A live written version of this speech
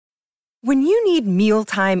When you need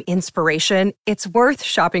mealtime inspiration, it's worth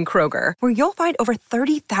shopping Kroger, where you'll find over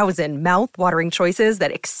 30,000 mouth-watering choices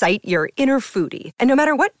that excite your inner foodie. And no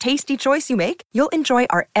matter what tasty choice you make, you'll enjoy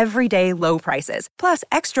our everyday low prices, plus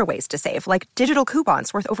extra ways to save, like digital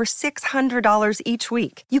coupons worth over $600 each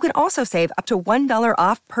week. You can also save up to $1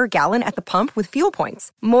 off per gallon at the pump with fuel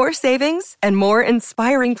points. More savings and more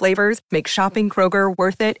inspiring flavors make shopping Kroger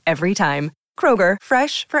worth it every time. Kroger,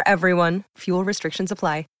 fresh for everyone. Fuel restrictions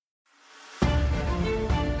apply.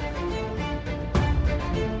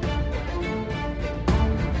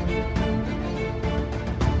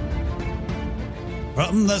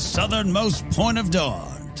 From the southernmost point of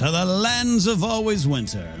dawn to the lands of always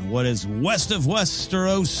winter, what is west of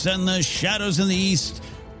Westeros and the shadows in the east,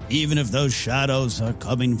 even if those shadows are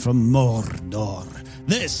coming from Mordor.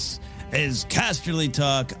 This is Casterly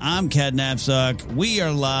Talk. I'm Cat Knapsack. We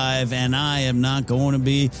are live, and I am not going to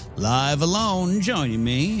be live alone. Joining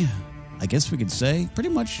me, I guess we could say, pretty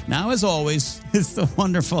much now as always, is the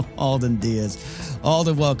wonderful Alden Diaz.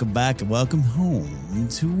 Alden, welcome back and welcome home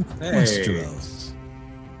to Westeros.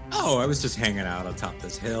 Oh, I was just hanging out on top of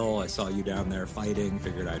this hill. I saw you down there fighting.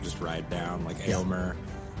 Figured I'd just ride down like Aylmer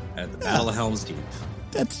at the Battle of Helm's Deep.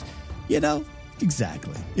 That's,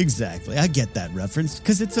 exactly. I get that reference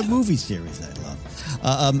because it's a movie series I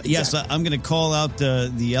love. Yes, I'm going to call out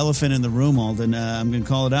the elephant in the room, Alden. I'm going to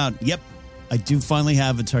call it out. Yep, I do finally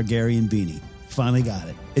have a Targaryen beanie. Finally got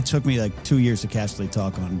it. It took me like 2 years to Casterly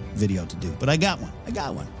Talk on video to do, but I got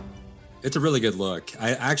one. It's a really good look.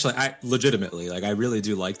 I legitimately, like, I really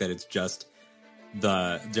do like that it's just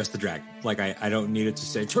the dragon. Like, I don't need it to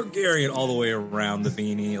say Targaryen all the way around the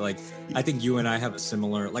beanie. Like, I think you and I have a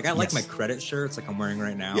similar, like, I like my credit shirts like I'm wearing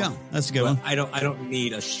right now. Yeah, that's a good one. I don't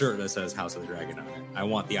need a shirt that says House of the Dragon on it. I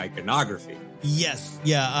want the iconography. Yes.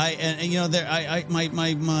 Yeah.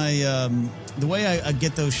 The way I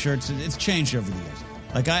get those shirts, it's changed over the years.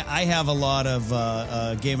 Like, I have a lot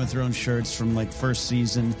of Game of Thrones shirts from, like, first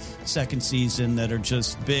season, second season that are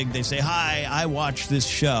just big. They say, hi, I watch this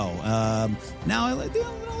show. Now I like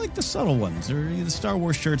the subtle ones, or the Star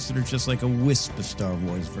Wars shirts that are just like a wisp of Star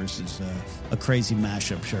Wars versus a crazy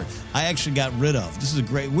mashup shirt. I actually got rid of.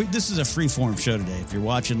 This is a free-form show today. If you're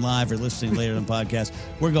watching live or listening later on the podcast,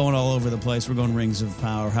 we're going all over the place. We're going Rings of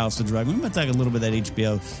Power, House of the Dragon. We're going to talk a little bit of that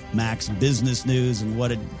HBO Max business news and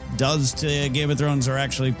what it does to Game of Thrones, or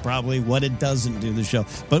actually probably what it doesn't do to the show.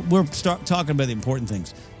 But we're talking about the important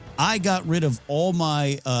things. I got rid of all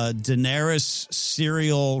my Daenerys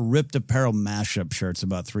serial ripped apparel mashup shirts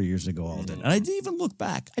about 3 years ago, Alden. And I didn't even look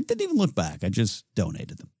back. I just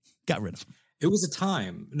donated them. Got rid of them. It was a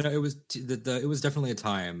time. No, it was it was definitely a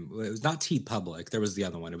time. It was not TeePublic. There was the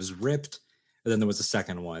other one. It was Ripped, and then there was the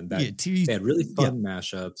second one. They had really fun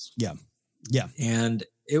mashups. Yeah. And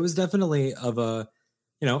it was definitely of a,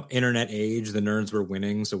 internet age. The nerds were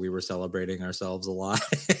winning, so we were celebrating ourselves a lot.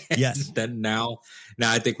 Yes. Then now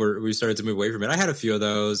I think we started to move away from it. I had a few of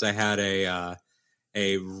those. I had a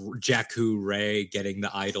Jakku Ray getting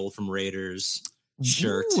the idol from Raiders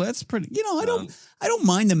shirt. Ooh, that's pretty. I don't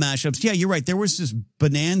mind the mashups. Yeah, you're right. There was this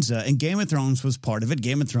bonanza, and Game of Thrones was part of it.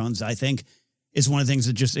 Game of Thrones, I think, is one of the things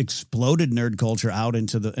that just exploded nerd culture out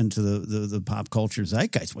into the pop culture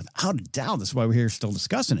zeitgeist, without a doubt. That's why we're here still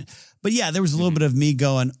discussing it. But yeah, there was a little bit of me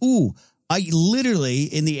going, ooh, I literally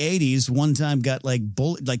in the 80s one time got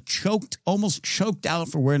almost choked out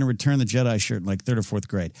for wearing a Return of the Jedi shirt in like third or fourth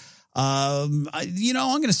grade. I'm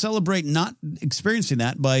going to celebrate not experiencing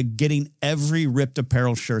that by getting every Ripped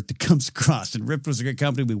apparel shirt that comes across. And Ripped was a good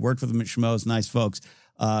company. We worked with them at Schmoes, nice folks.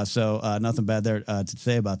 So nothing bad there to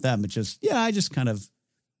say about them. But I just kind of,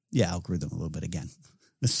 outgrew them a little bit again.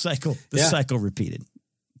 The cycle repeated.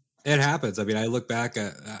 It happens. I mean, I look back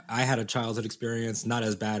at, I had a childhood experience, not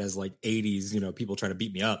as bad as like 80s, people trying to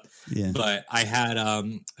beat me up. Yeah. But I had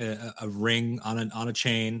a ring on a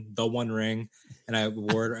chain, the One Ring, and I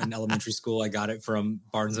wore it in elementary school. I got it from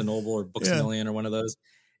Barnes and Noble or Books A Million or one of those.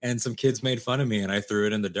 And some kids made fun of me, and I threw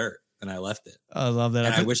it in the dirt and I left it. I love that.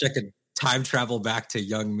 And I wish I could time travel back to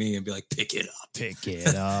young me and be like, pick it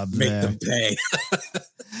up, make them pay.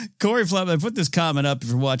 Corey Flap, I put this comment up if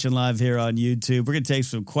you're watching live here on YouTube. We're going to take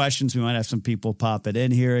some questions. We might have some people pop it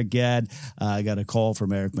in here again. I got a call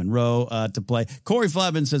from Eric Monroe to play. Corey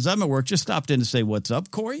Flabin says, I'm at work. Just stopped in to say what's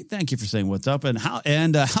up. Corey, thank you for saying what's up. And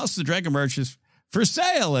House of the Dragon merch is for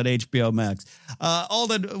sale at HBO Max.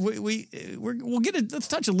 Alden, we'll get it. Let's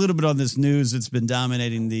touch a little bit on this news that's been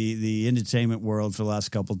dominating the entertainment world for the last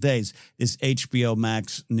couple of days. This HBO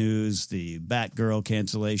Max news, the Batgirl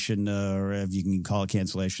cancellation, or if you can call it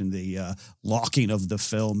cancellation, the locking of the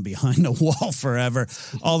film behind a wall forever.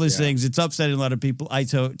 All these things. It's upsetting a lot of people. I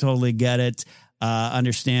totally get it.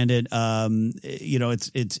 understand it.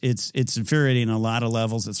 It's infuriating on a lot of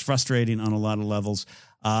levels. It's frustrating on a lot of levels.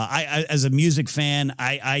 I as a music fan,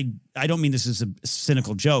 I don't mean this as a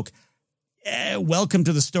cynical joke. Welcome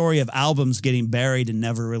to the story of albums getting buried and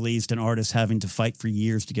never released and artists having to fight for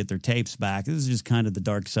years to get their tapes back. This is just kind of the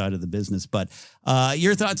dark side of the business. But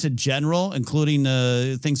your thoughts in general, including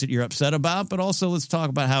things that you're upset about, but also let's talk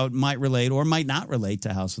about how it might relate or might not relate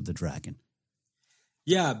to House of the Dragon.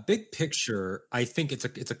 Yeah, big picture, I think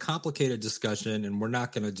it's a complicated discussion, and we're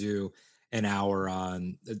not going to do an hour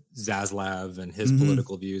on Zaslav and his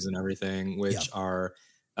political views and everything, which are,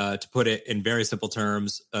 to put it in very simple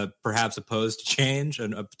terms, perhaps opposed to change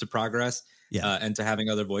and to progress and to having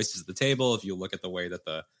other voices at the table. If you look at the way that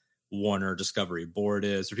the Warner Discovery Board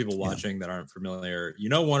is, for people watching that aren't familiar,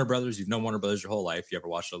 Warner Brothers, you've known Warner Brothers your whole life. You ever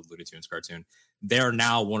watched a Looney Tunes cartoon? They're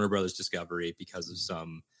now Warner Brothers Discovery because of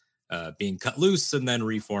some being cut loose and then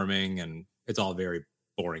reforming, and it's all very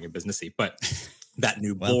boring and businessy. But that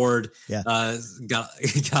new board got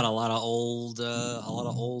a lot of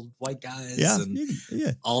old white guys, and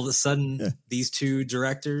all of a sudden these two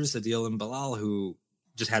directors, Adil and Bilal, who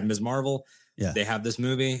just had Ms. Marvel, they have this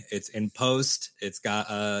movie. It's in post. It's got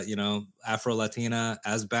Afro Latina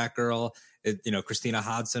as Batgirl. Christina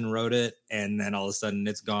Hodson wrote it, and then all of a sudden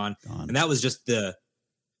it's gone. And that was just the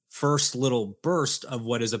first little burst of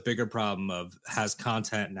what is a bigger problem of has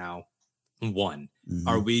content now won.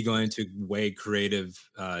 Are we going to weigh creative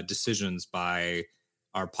decisions by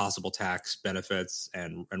our possible tax benefits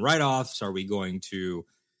and write-offs? Are we going to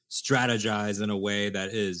strategize in a way that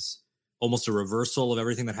is almost a reversal of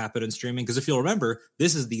everything that happened in streaming? Because if you'll remember,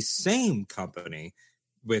 this is the same company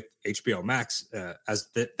with HBO Max as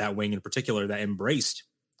that wing in particular that embraced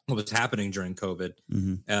what was happening during COVID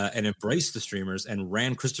and embraced the streamers and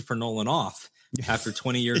ran Christopher Nolan off after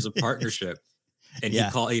 20 years of partnership. And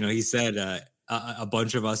he said a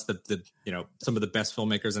bunch of us, some of the best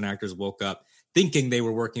filmmakers and actors woke up thinking they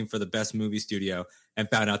were working for the best movie studio and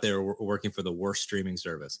found out they were working for the worst streaming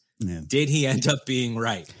service. Yeah. Did he end up being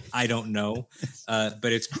right? I don't know. But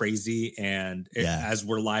it's crazy. And as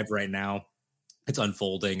we're live right now, it's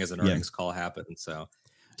unfolding as an earnings call happens. So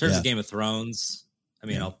in terms of Game of Thrones,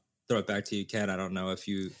 I'll throw it back to you, Ken. I don't know if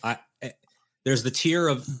there's the tier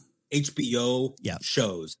of HBO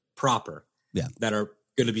shows proper that are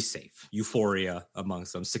going to be safe. Euphoria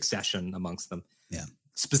amongst them, Succession amongst them. Yeah.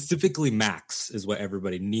 Specifically Max is what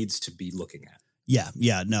everybody needs to be looking at.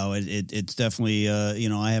 No, it's definitely,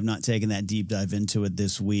 I have not taken that deep dive into it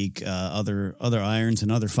this week, other irons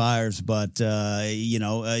and other fires, but,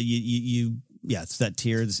 it's that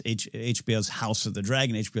tier. This HBO's House of the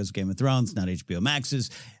Dragon, HBO's Game of Thrones, not HBO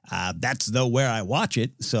Max's. That's where I watch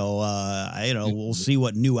it. So, we'll see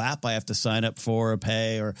what new app I have to sign up for or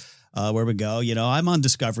pay or where we go. I'm on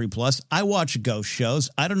Discovery Plus. I watch ghost shows.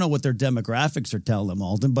 I don't know what their demographics are telling them,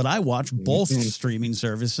 Alden, but I watch both streaming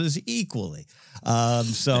services equally.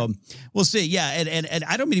 So we'll see. Yeah. And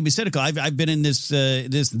I don't mean to be cynical. I've been in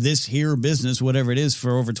this here business, whatever it is,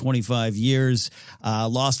 for over 25 years.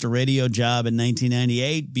 Lost a radio job in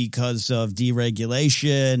 1998 because of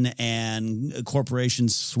deregulation and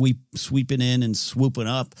corporations sweeping in and swooping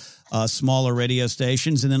up smaller radio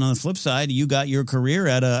stations. And then on the flip side, you got your career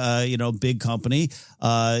at a big company.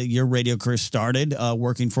 Your radio career started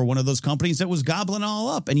working for one of those companies that was gobbling all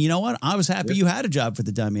up. And you know what? I was happy you had a job for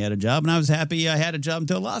the time you had a job, and I was happy I had a job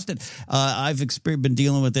until I lost it. I've been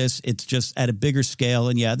dealing with this. It's just at a bigger scale.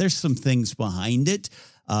 And there's some things behind it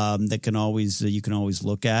that you can always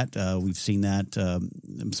look at. We've seen that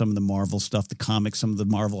some of the Marvel stuff, the comics, some of the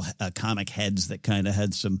Marvel comic heads that kind of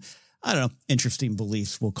had some, I don't know, interesting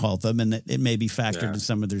beliefs, we'll call them, and it may be factored into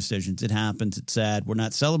some of their decisions. It happens. It's sad. We're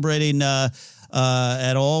not celebrating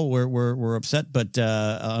at all. We're upset, but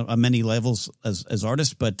on many levels as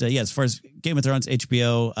artists. But as far as Game of Thrones,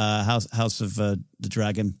 HBO, House of the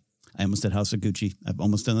Dragon, I almost said House of Gucci. I've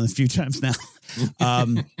almost done it a few times now.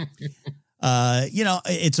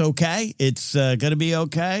 It's okay. It's going to be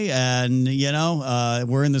okay. And,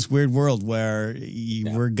 we're in this weird world where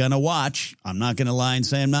we're going to watch. I'm not going to lie and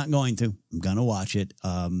say I'm not going to. I'm going to watch it.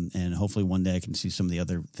 And hopefully one day I can see some of the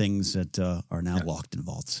other things that are now locked in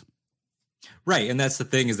vaults. Right. And that's the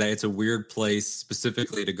thing, is that it's a weird place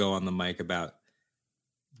specifically to go on the mic about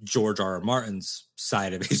George R.R. Martin's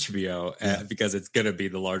side of HBO because it's going to be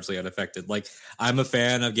the largely unaffected. Like, I'm a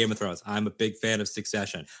fan of Game of Thrones. I'm a big fan of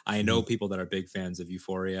Succession. I know people that are big fans of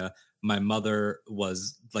Euphoria. My mother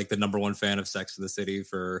was like the #1 fan of Sex and the City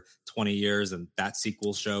for 20 years, and that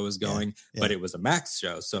sequel show is going, but it was a Max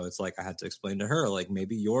show. So it's like I had to explain to her, like,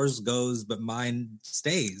 maybe yours goes, but mine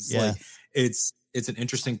stays. Yeah. Like, it's an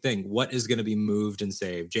interesting thing. What is going to be moved and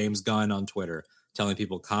saved? James Gunn on Twitter telling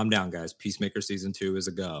people, calm down, guys. Peacemaker season 2 is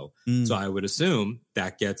a go. So I would assume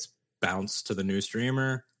that gets bounced to the new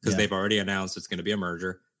streamer because they've already announced it's going to be a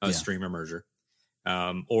merger, streamer merger,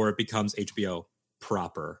 or it becomes HBO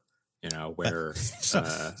proper, you know, where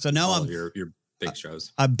so now I'm your big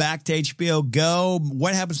shows. I'm back to HBO Go.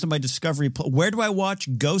 What happens to my Discovery? Where do I watch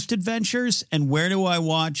Ghost Adventures and where do I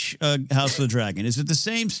watch House of the Dragon? Is it the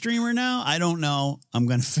same streamer now? I don't know. I'm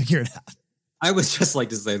going to figure it out. I would just like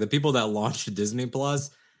to say the people that launched Disney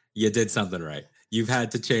Plus, you did something right. You've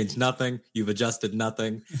had to change nothing. You've adjusted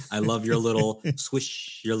nothing. I love your little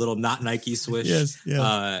swish, your little not Nike swish. Yes.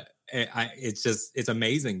 It's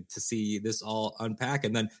amazing to see this all unpack.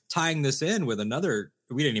 And then tying this in with another,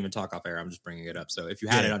 we didn't even talk off air. I'm just bringing it up. So if you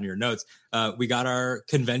had it on your notes, we got our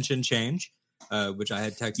convention change. Which I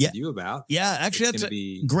had texted you about. Yeah, actually,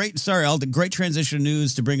 that's great. Sorry, Alden. Great transition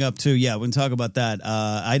news to bring up too. Yeah, we can talk about that.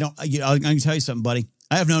 I'm going to tell you something, buddy.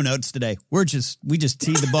 I have no notes today. We just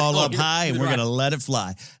tee the ball up high and we're going to let it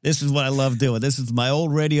fly. This is what I love doing. This is my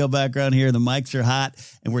old radio background here. The mics are hot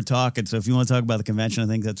and we're talking. So if you want to talk about the convention, I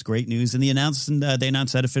think that's great news. And they announced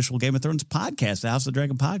that official Game of Thrones podcast, the House of the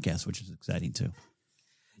Dragon podcast, which is exciting too.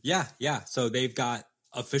 Yeah. So they've got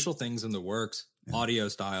official things in the works. Audio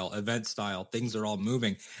style, event style, things are all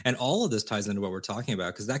moving. And all of this ties into what we're talking about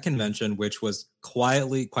because that convention, which was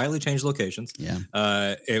quietly changed locations. Yeah.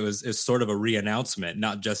 It was sort of a re-announcement,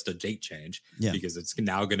 not just a date change because it's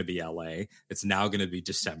now going to be LA. It's now going to be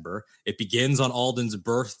December. It begins on Alden's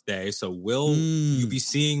birthday. So will you be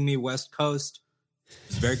seeing me West Coast?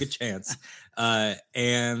 There's a very good chance.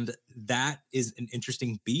 And that is an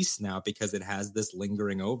interesting beast now because it has this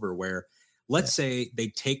lingering over where let's say they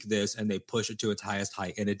take this and they push it to its highest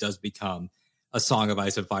height and it does become a Song of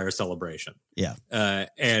Ice and Fire celebration. Yeah.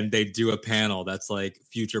 And they do a panel that's like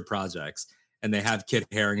future projects and they have Kit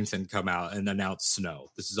Harington come out and announce Snow.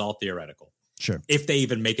 This is all theoretical. Sure. If they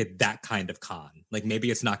even make it that kind of con, like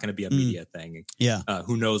maybe it's not going to be a media thing. Yeah.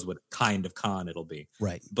 Who knows what kind of con it'll be.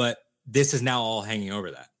 Right. But this is now all hanging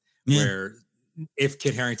over that where if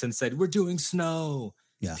Kit Harington said, we're doing Snow,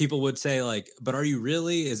 people would say like, but are you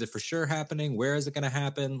really? Is it for sure happening? Where is it going to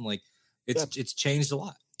happen? Like it's changed a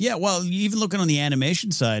lot. Yeah, well, even looking on the animation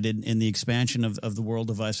side in the expansion of the world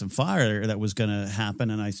of Ice and Fire that was going to happen,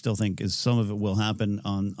 and I still think some of it will happen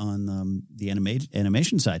on the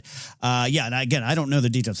animation side. And again, I don't know the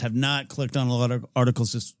details. Have not clicked on a lot of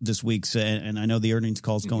articles this week, and I know the earnings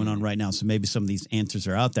call is going on right now, so maybe some of these answers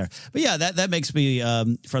are out there. But yeah, that makes me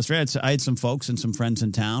frustrated. I had some folks and some friends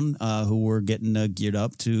in town who were getting geared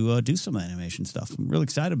up to do some animation stuff. I'm really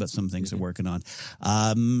excited about some things they're working on.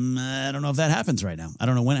 I don't know if that happens right now. I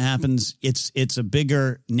don't know when it happens. It's a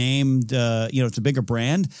bigger named, it's a bigger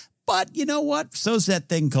brand. But you know what? So's that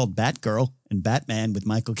thing called Batgirl and Batman with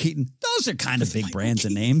Michael Keaton. Those are kind of big brands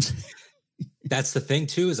and names. That's the thing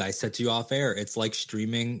too, as I said to you off air. It's like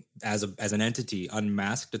streaming as an entity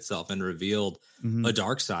unmasked itself and revealed a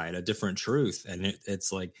dark side, a different truth. And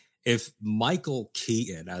it's like if Michael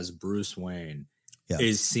Keaton as Bruce Wayne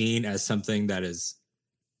is seen as something that is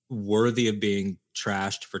worthy of being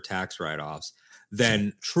trashed for tax write-offs,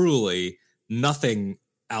 then truly nothing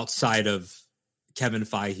outside of Kevin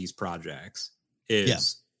Feige's projects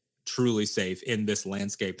is truly safe in this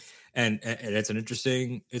landscape. And it's an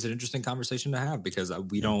interesting conversation to have because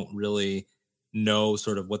we don't really know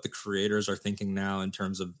sort of what the creators are thinking now in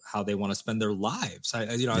terms of how they want to spend their lives.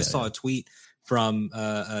 I saw a tweet from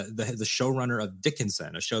the showrunner of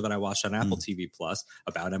Dickinson, a show that I watched on Apple TV Plus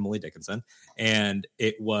about Emily Dickinson. And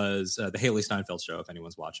it was the Haley Steinfeld show, if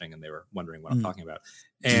anyone's watching and they were wondering what I'm talking about.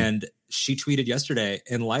 And she tweeted yesterday,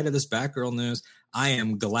 in light of this Batgirl news, I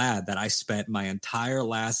am glad that I spent my entire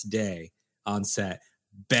last day on set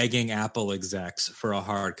begging Apple execs for a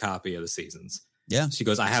hard copy of the seasons. Yeah. She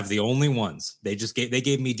goes, I have the only ones. They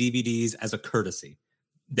gave me DVDs as a courtesy.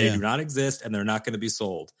 They do not exist and they're not going to be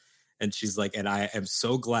sold. And she's like, and I am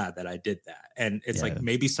so glad that I did that. And it's like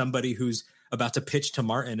maybe somebody who's about to pitch to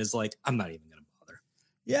Martin is like, I'm not even going to bother.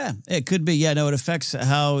 Yeah, it could be. Yeah, no, it affects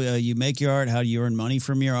how you make your art, how you earn money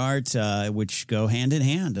from your art, which go hand in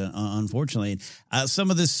hand, unfortunately. Some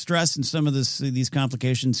of this stress and some of these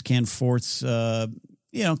complications can force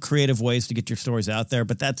creative ways to get your stories out there.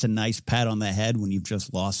 But that's a nice pat on the head when you've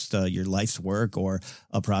just lost your life's work or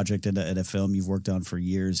a project in a film you've worked on for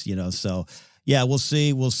years, So, yeah, we'll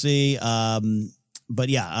see. But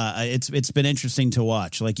yeah, it's been interesting to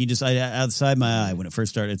watch. Like outside my eye when it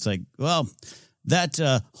first started, it's like, well, that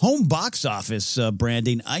home box office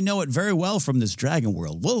branding, I know it very well from this Dragon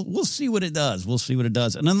World. We'll see what it does.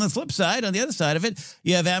 And on the flip side, on the other side of it,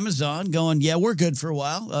 you have Amazon going, yeah, we're good for a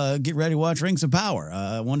while. Get ready to watch Rings of Power.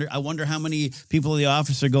 I wonder how many people in the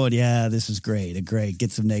office are going, yeah, this is great.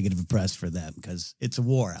 Get some negative press for them because it's a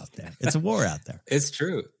war out there. It's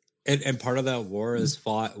true. And part of that war is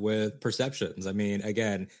fought with perceptions. I mean,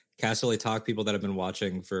 again, Casually Talk, people that have been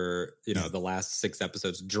watching for, the last 6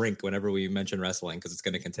 episodes drink whenever we mention wrestling because it's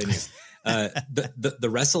going to continue. The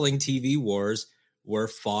wrestling TV wars were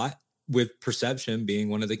fought with perception being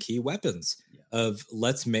one of the key weapons of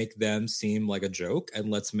let's make them seem like a joke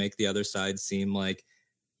and let's make the other side seem like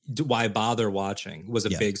why bother watching was a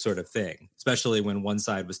big sort of thing, especially when one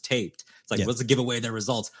side was taped. It's like, let's give away their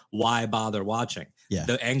results. Why bother watching? Yeah.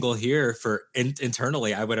 The angle here for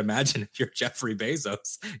internally, I would imagine if you're Jeffrey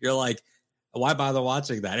Bezos, you're like, why bother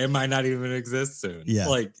watching that? It might not even exist soon. Yeah.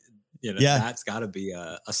 That's got to be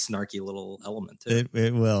a snarky little element too.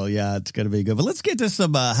 It will. Yeah, it's going to be good. But let's get to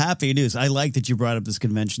some happy news. I like that you brought up this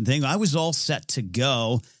convention thing. I was all set to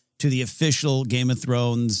go to the official Game of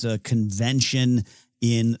Thrones convention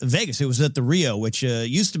in Vegas. It was at the Rio, which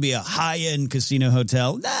used to be a high-end casino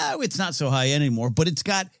hotel. No, it's not so high-end anymore, but it's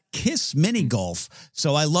got Kiss Mini Golf.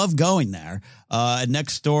 So I love going there.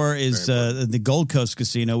 Next door is the Gold Coast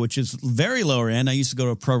Casino, which is very lower end. I used to go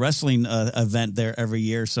to a pro wrestling event there every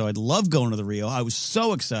year, so I'd love going to the Rio. I was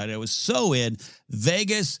so excited. I was so in.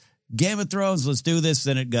 Vegas, Game of Thrones, let's do this.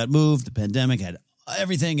 Then it got moved. The pandemic had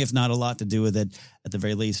everything, if not a lot, to do with it at the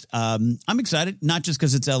very least. I'm excited, not just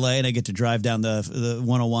because it's LA and I get to drive down the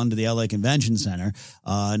 101 to the LA Convention Center.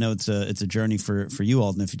 I know it's a journey for you,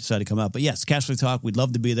 Alden, if you decide to come out. But yes, Casually Talk, we'd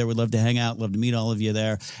love to be there. We'd love to hang out, love to meet all of you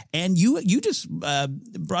there. And you just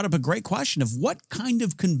brought up a great question of what kind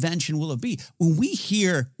of convention will it be? When we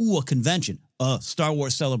hear, a convention, a Star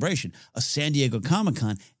Wars Celebration, a San Diego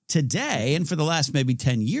Comic-Con, today, and for the last maybe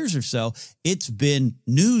 10 years or so, it's been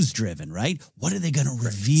news driven, right? What are they going to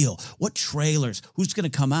reveal? What trailers? Who's going to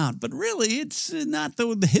come out? But really, it's not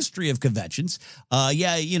the history of conventions.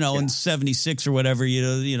 In 76 or whatever,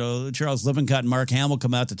 Charles Lippincott and Mark Hamill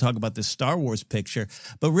come out to talk about this Star Wars picture.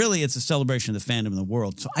 But really, it's a celebration of the fandom in the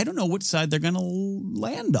world. So I don't know which side they're going to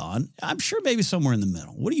land on. I'm sure maybe somewhere in the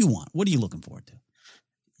middle. What do you want? What are you looking forward to?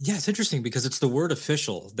 Yeah, it's interesting because it's the word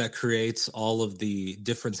official that creates all of the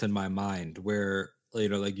difference in my mind where,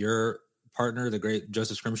 like your partner, the great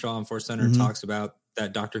Joseph Scrimshaw on Force Center talks about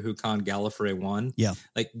that Doctor Who con Gallifrey 1. Yeah.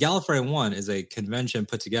 Like Gallifrey 1 is a convention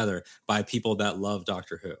put together by people that love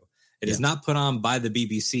Doctor Who. It is not put on by the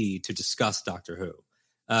BBC to discuss Doctor Who.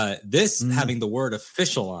 Having the word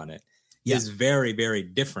official on it is very, very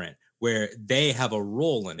different where they have a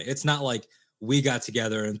role in it. It's not like we got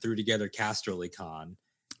together and threw together Casterly Con.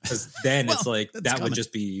 Because then it's like that would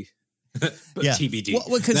just be TBD.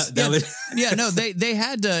 They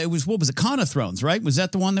had it was what was it, Con of Thrones, right? Was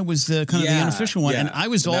that the one that was kind of the unofficial one? And I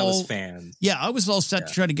was fans. Yeah, I was all set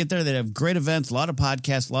to try to get there. They have great events, a lot of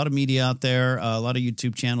podcasts, a lot of media out there, a lot of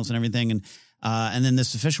YouTube channels and everything. And then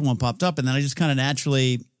this official one popped up, and then I just kind of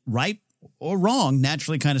naturally, right or wrong,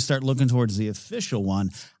 naturally kind of start looking towards the official one.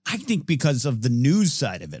 I think because of the news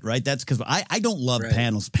side of it, right? That's because I don't love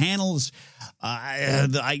panels. Panels,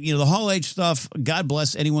 the Hall H stuff, God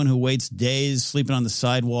bless anyone who waits days sleeping on the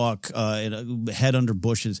sidewalk, head under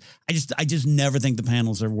bushes. I just never think the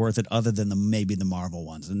panels are worth it other than maybe the Marvel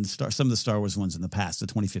ones and some of the Star Wars ones in the past. The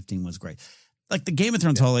 2015 was great. Like the Game of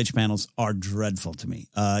Thrones Hall H panels are dreadful to me.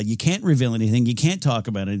 You can't reveal anything. You can't talk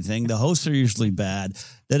about anything. The hosts are usually bad.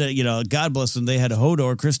 That God bless them. They had a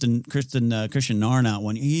Hodor, Christian Narn out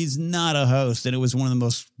one. He's not a host, and it was one of the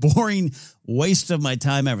most boring wastes of my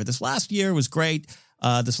time ever. This last year was great.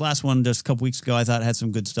 This last one just a couple weeks ago, I thought had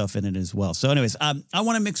some good stuff in it as well. So, anyways, I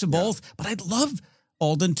want to mix of both, but I'd love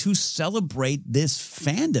Alden to celebrate this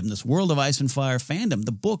fandom, this World of Ice and Fire fandom,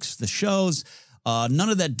 the books, the shows. None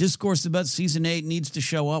of that discourse about season 8 needs to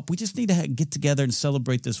show up. We just need to get together and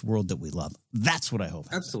celebrate this world that we love. That's what I hope.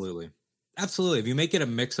 Absolutely. If you make it a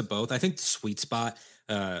mix of both, I think the sweet spot,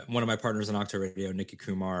 one of my partners on Octo Radio, Nikki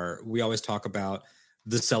Kumar, we always talk about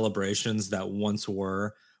the celebrations that once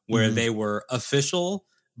were where they were official,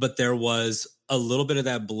 but there was a little bit of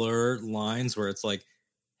that blur lines where it's like,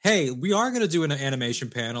 hey, we are going to do an animation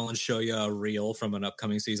panel and show you a reel from an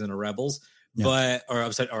upcoming season of Rebels. but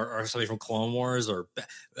or something from Clone Wars, or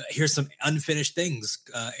here's some unfinished things.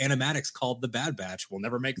 Animatics called The Bad Batch. We'll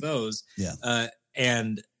never make those.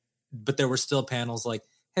 But there were still panels like,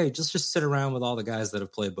 hey, just sit around with all the guys that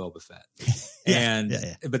have played Boba Fett.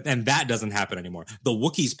 But that doesn't happen anymore. The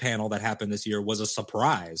Wookiees panel that happened this year was a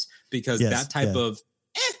surprise because that type of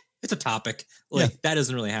it's a topic that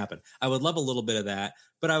doesn't really happen. I would love a little bit of that,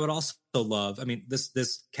 but I would also love, I mean,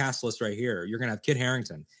 this cast list right here, you're going to have Kit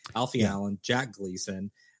Harington, Alfie Allen, Jack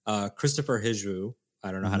Gleason, Christopher Hiju.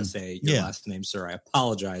 I don't know how to say your last name, sir. I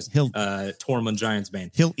apologize. Tormund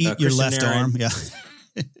Giantsbane. He'll eat your left arm.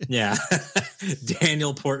 Yeah.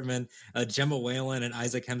 Daniel Portman, Gemma Whalen, and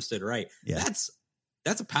Isaac Hempstead Wright. That's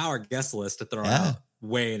a power guest list to throw out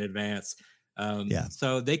way in advance.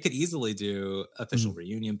 So they could easily do official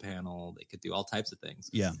reunion panel. They could do all types of things.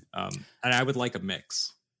 And I would like a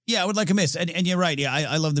mix. Yeah, I would like a mix, and you're right. Yeah,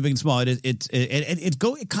 I love the big and small.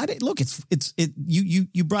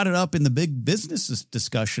 You brought it up in the big business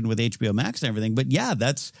discussion with HBO Max and everything, but yeah,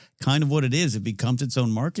 that's kind of what it is. It becomes its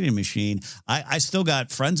own marketing machine. I still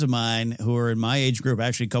got friends of mine who are in my age group,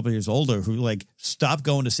 actually a couple of years older, who like stopped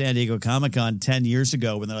going to San Diego Comic-Con 10 years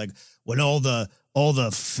ago when they're like, when all the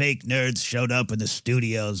fake nerds showed up in the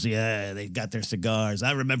studios. Yeah, they got their cigars.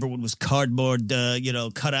 I remember when it was cardboard,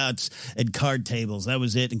 cutouts and card tables. That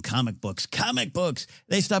was it. And comic books.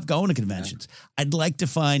 They stopped going to conventions. I'd like to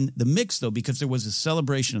find the mix, though, because there was a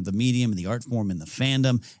celebration of the medium and the art form and the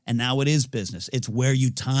fandom. And now it is business. It's where you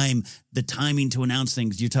time the timing to announce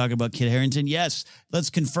things. You're talking about Kit Harington. Yes, let's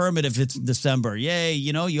confirm it if it's December. Yay,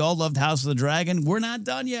 you all loved House of the Dragon. We're not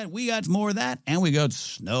done yet. We got more of that. And we got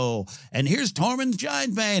Snow. And here's Tormund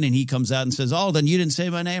Giantsbane. And he comes out and says, Alden, you didn't say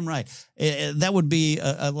my name right. That would be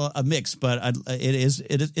a mix, but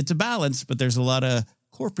it's a balance, but there's a lot of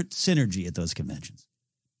corporate synergy at those conventions.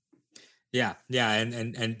 Yeah.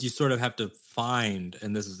 And you sort of have to find,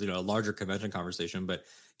 and this is a larger convention conversation, but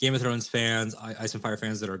Game of Thrones fans, Ice and Fire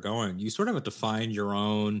fans that are going, you sort of have to find your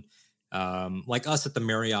own, like us at the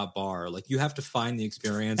Marriott bar. Like you have to find the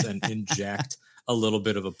experience and inject a little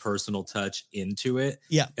bit of a personal touch into it.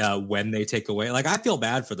 When they take away, like I feel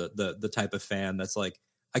bad for the type of fan that's like,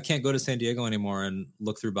 I can't go to San Diego anymore and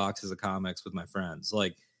look through boxes of comics with my friends.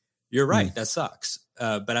 Like you're right, that sucks.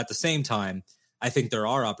 But at the same time, I think there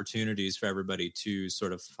are opportunities for everybody to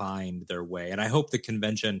sort of find their way. And I hope the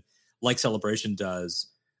convention, like Celebration does,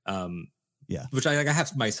 which I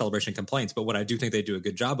have my Celebration complaints, but what I do think they do a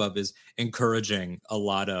good job of is encouraging a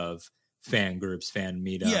lot of fan groups, fan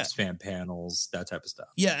meetups, fan panels, that type of stuff.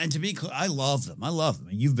 Yeah, and to be clear, I love them.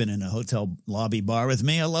 You've been in a hotel lobby bar with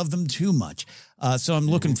me. I love them too much. So I'm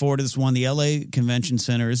looking forward to this one. The LA Convention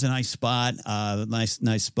Center is a nice spot.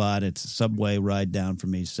 Nice spot. It's a subway ride down for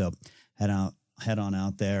me. So head on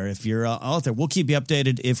out there. If you're out there, we'll keep you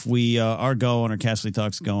updated. If we are going or Castle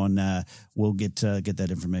Talk's going, we'll get that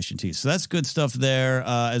information to you. So that's good stuff there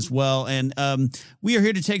as well. And we are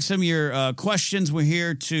here to take some of your questions. We're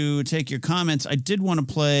here to take your comments. I did want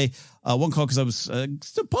to play one call because I was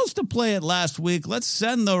supposed to play it last week. Let's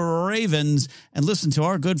send the Ravens and listen to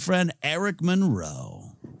our good friend Eric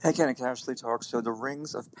Monroe. Hey, Ken and Castle Talk. So the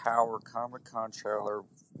Rings of Power Comic-Con trailer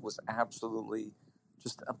was absolutely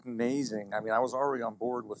just amazing. I mean, I was already on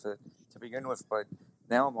board with it to begin with, but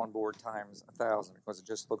now I'm on board times 1,000 because it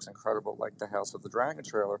just looks incredible, like the House of the Dragon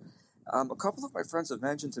trailer. A couple of my friends have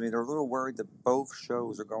mentioned to me they're a little worried that both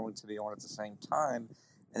shows are going to be on at the same time,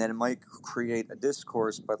 and then it might create a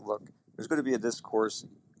discourse. But look, there's going to be a discourse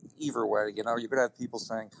either way. You're going to have people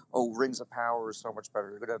saying, oh, Rings of Power is so much better.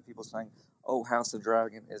 You're going to have people saying, oh, House of the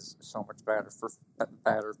Dragon is so much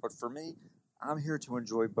better. But for me, I'm here to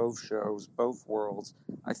enjoy both shows, both worlds.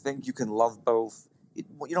 I think you can love both. You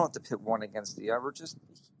don't have to pit one against the other. Just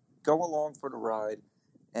go along for the ride,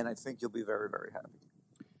 and I think you'll be very, very happy.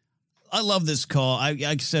 I love this call.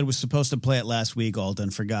 I said was supposed to play it last week,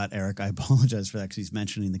 Alden. Forgot, Eric. I apologize for that because he's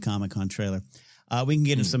mentioning the Comic-Con trailer. We can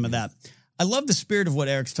get into some of that. I love the spirit of what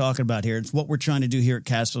Eric's talking about here. It's what we're trying to do here at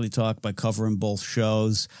Casterly Talk by covering both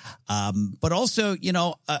shows. But also,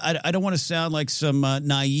 I don't want to sound like some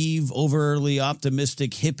naive, overly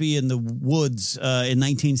optimistic hippie in the woods in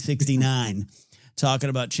 1969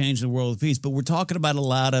 talking about changing the world of peace. But we're talking about a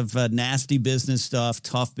lot of nasty business stuff,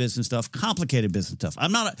 tough business stuff, complicated business stuff.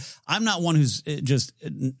 I'm not one who's just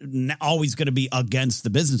always going to be against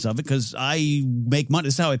the business of it because I make money.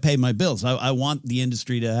 That's how I pay my bills. I want the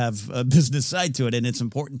industry to have a business side to it, and it's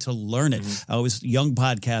important to learn it. I always young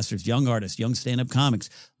podcasters, young artists, young stand-up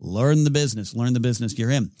comics, learn the business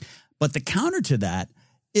you're in. But the counter to that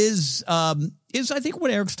is I think what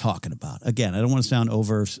Eric's talking about. Again, I don't want to sound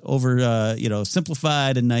over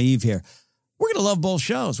simplified and naive here. we're going to love both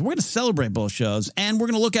shows. We're going to celebrate both shows, and we're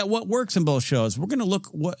going to look at what works in both shows. We're going to look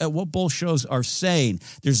at what both shows are saying.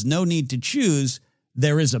 There's no need to choose.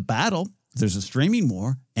 There is a battle. There's a streaming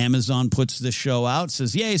war. Amazon puts the show out,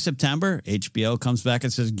 says, yay, September. HBO comes back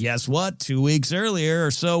and says, guess what? 2 weeks earlier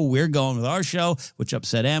or so, we're going with our show, which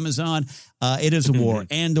upset Amazon. It is a war.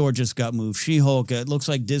 Andor just got moved. She-Hulk. It looks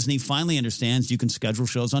like Disney finally understands you can schedule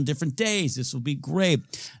shows on different days. This will be great.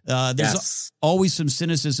 There's always some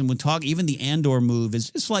cynicism when talk. Even the Andor move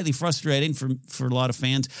is slightly frustrating for a lot of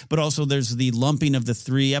fans, but also there's the lumping of the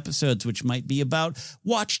 3 episodes, which might be about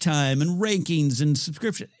watch time and rankings and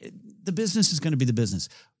subscription. The business is going to be the business.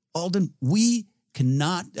 Alden, we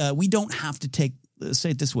don't have to take, say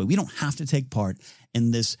it this way, we don't have to take part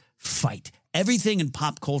in this fight. Everything in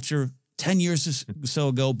pop culture 10 years or so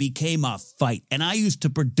ago became a fight. And I used to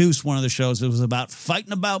produce one of the shows that was about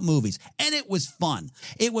fighting about movies. And it was fun.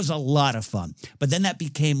 It was a lot of fun. But then that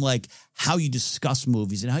became like how you discuss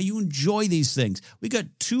movies and how you enjoy these things. We got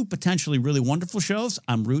 2 potentially really wonderful shows.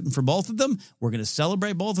 I'm rooting for both of them. We're going to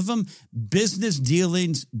celebrate both of them. Business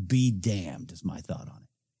dealings be damned is my thought on it.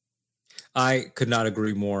 I could not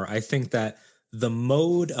agree more. I think that the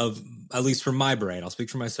mode of, at least for my brain, I'll speak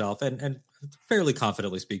for myself and fairly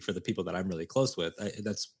confidently speak for the people that I'm really close with.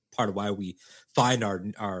 That's part of why we find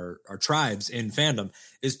our tribes in fandom,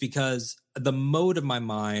 is because the mode of my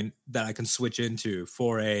mind that I can switch into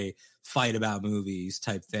for a fight about movies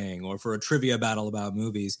type thing or for a trivia battle about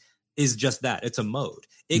movies is just that. It's a mode.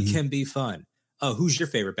 It can be fun. Oh, who's your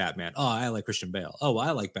favorite Batman? Oh, I like Christian Bale. Oh,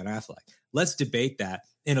 I like Ben Affleck. Let's debate that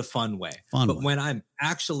in a fun way. When I'm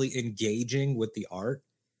actually engaging with the art,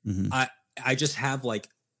 I just have like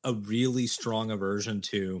a really strong aversion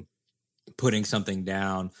to putting something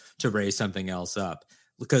down to raise something else up,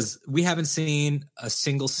 because we haven't seen a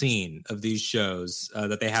single scene of these shows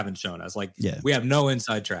that they haven't shown us. Like, we have no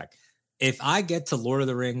inside track. If I get to Lord of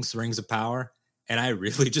the Rings, Rings of Power, and I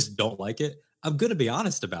really just don't like it, I'm going to be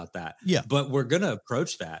honest about that. Yeah. But we're going to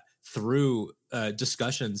approach that through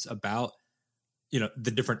discussions about,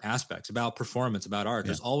 the different aspects, about performance, about art.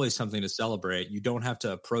 There's always something to celebrate. You don't have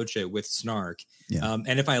to approach it with snark.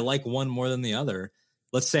 And if I like one more than the other,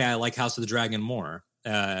 let's say I like House of the Dragon more.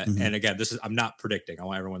 And again, I'm not predicting. I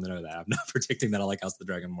want everyone to know that I'm not predicting that I like House of the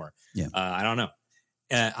Dragon more. I don't know.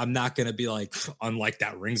 I'm not going to be like, unlike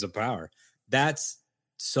that Rings of Power. That's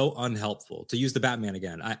so unhelpful. To use the Batman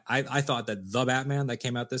again, I thought that the Batman that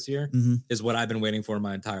came out this year is what I've been waiting for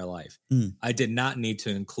my entire life. I did not need to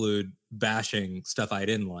include bashing stuff I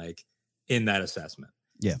didn't like in that assessment.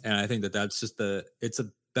 And I think that's just it's a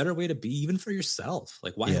better way to be, even for yourself.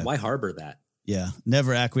 Like, why harbor that?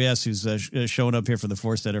 Never Acquiesce, who's showing up here for the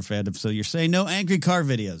Force Center fandom. So you're saying no angry car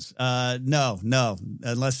videos? No,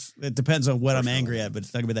 unless it depends on what I'm angry at, but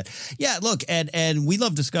it's not gonna be that. Look, and we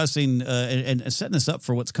love discussing and setting this up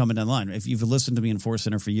for what's coming down the line. If you've listened to me in Force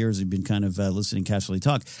Center for years, you've been kind of listening casually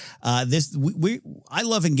talk. I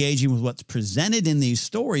love engaging with what's presented in these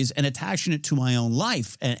stories and attaching it to my own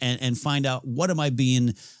life and find out what am I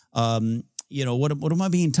being. What am I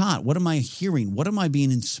being taught? What am I hearing? What am I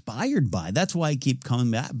being inspired by? That's why I keep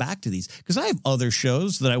coming back to these, because I have other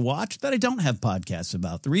shows that I watch that I don't have podcasts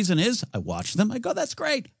about. The reason is I watch them. I go, that's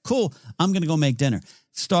great. Cool. I'm going to go make dinner.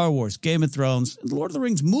 Star Wars, Game of Thrones, Lord of the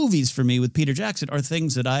Rings movies for me with Peter Jackson are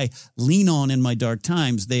things that I lean on in my dark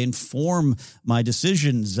times. They inform my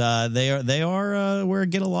decisions. They are where I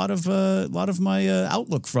get a lot of my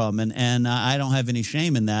outlook from, and I don't have any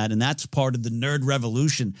shame in that. And that's part of the nerd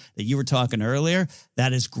revolution that you were talking earlier.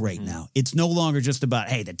 That is great now. It's no longer just about,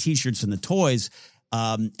 hey, the T-shirts and the toys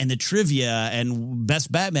and the trivia and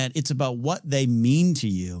best Batman. It's about what they mean to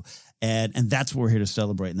you. And that's what we're here to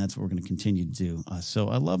celebrate, and that's what we're going to continue to do. So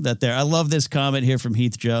I love that there. I love this comment here from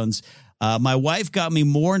Heath Jones. My wife got me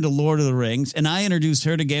more into Lord of the Rings, and I introduced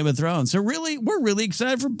her to Game of Thrones. So really, we're really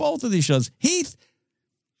excited for both of these shows. Heath,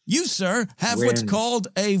 you, sir, have what's called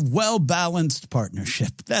a well-balanced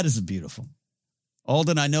partnership. That is beautiful.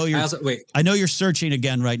 Alden, I know you're searching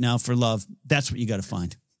again right now for love. That's what you got to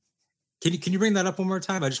find. Can you bring that up one more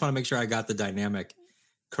time? I just want to make sure I got the dynamic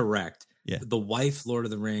correct. The wife, Lord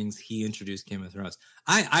of the Rings, he introduced Game of Thrones.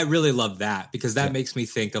 I really love that, because that makes me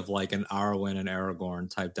think of like an Arwen and Aragorn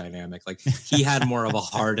type dynamic. Like, he had more of a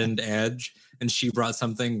hardened edge, and she brought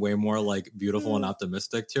something way more like beautiful and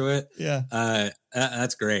optimistic to it.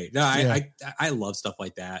 That's great. No, I love stuff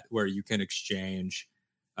like that, where you can exchange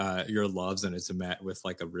your loves, and it's met with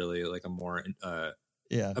like a really like a more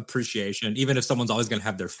appreciation, even if someone's always going to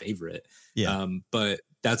have their favorite. But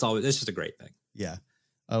it's just a great thing.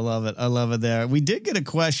 I love it. I love it there. We did get a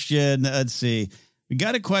question. Let's see. We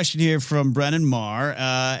got a question here from Brennan Marr.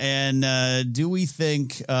 Do we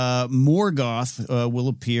think Morgoth will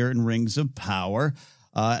appear in Rings of Power?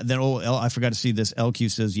 I forgot to see this. LQ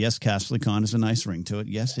says, yes, Castle Con has a nice ring to it.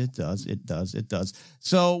 Yes, it does. It does.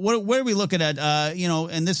 So what are we looking at?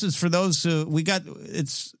 And this is for those who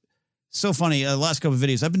it's so funny. Last couple of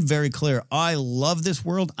videos, I've been very clear. I love this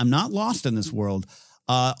world. I'm not lost in this world.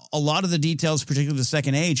 A lot of the details, particularly the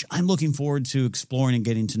Second Age, I'm looking forward to exploring and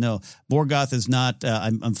getting to know. Morgoth is not,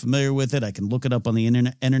 I'm familiar with it. I can look it up on the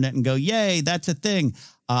internet and go, yay, that's a thing.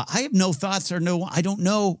 I have no thoughts I don't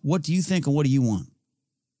know. What do you think and what do you want?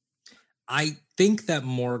 I think that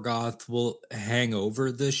Morgoth will hang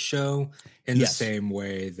over this show in the same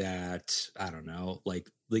way that, I don't know, like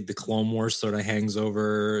the Clone Wars sort of hangs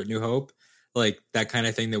over New Hope, like that kind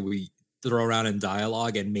of thing that we throw around in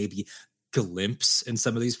dialogue and maybe glimpse in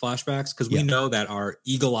some of these flashbacks. Because we know that our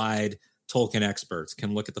eagle-eyed Tolkien experts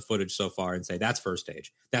can look at the footage so far and say, that's First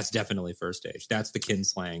Age. That's definitely First Age. That's the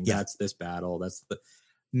kinslaying. Yeah. That's this battle. That's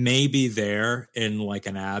maybe there in like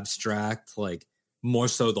an abstract, like, more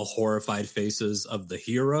so the horrified faces of the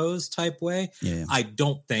heroes type way. Yeah. I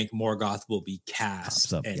don't think Morgoth will be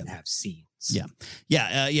cast have scenes.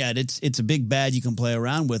 It's a big bad you can play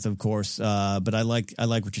around with, of course. But I like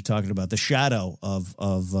what you're talking about. The shadow of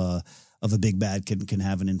a big bad can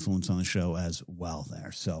have an influence on the show as well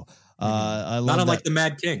there. So I love not unlike the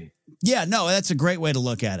Mad King. Yeah, no, that's a great way to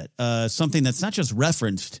look at it. Something that's not just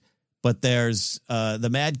referenced, but there's the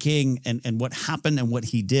Mad King and what happened and what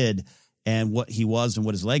he did, and what he was and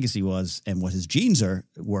what his legacy was and what his genes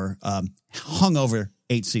were hung over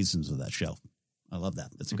 8 seasons of that show. I love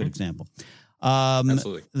that. That's a good example.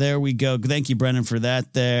 Absolutely. There we go. Thank you, Brennan, for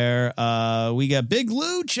that there. We got Big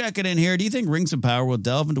Lou checking in here. Do you think Rings of Power will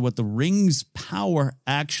delve into what the Rings Power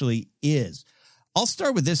actually is? I'll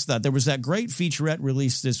start with this thought. There was that great featurette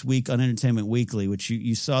released this week on Entertainment Weekly, which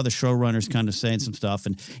you saw the showrunners kind of saying some stuff.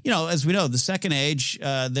 And, as we know, the Second Age,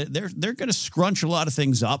 they're going to scrunch a lot of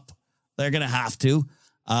things up. They're going to have to.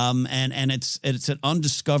 And it's an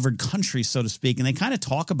undiscovered country, so to speak. And they kind of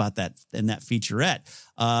talk about that in that featurette.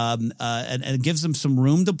 And it gives them some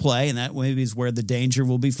room to play. And that maybe is where the danger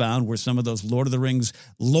will be found, where some of those Lord of the Rings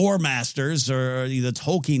lore masters or the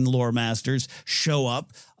Tolkien lore masters show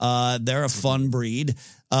up. They're a fun breed.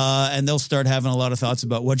 And they'll start having a lot of thoughts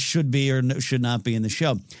about what should be or should not be in the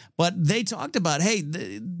show. But they talked about, hey,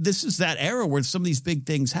 this is that era where some of these big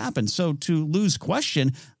things happen. So to Lou's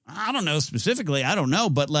question, I don't know specifically. I don't know.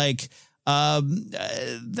 But like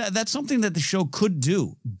that's something that the show could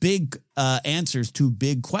do. Big answers to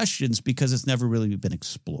big questions because it's never really been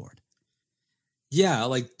explored. Yeah,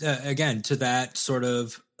 like, again, to that sort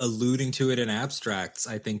of alluding to it in abstracts,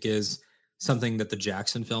 I think is something that the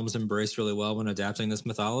Jackson films embraced really well when adapting this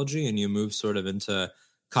mythology. And you move sort of into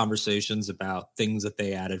conversations about things that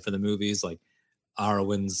they added for the movies, like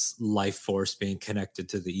Arwen's life force being connected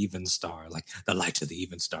to the Even Star, like the light of the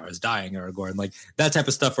Even Star is dying, Aragorn, like that type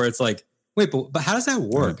of stuff where it's like, wait, but how does that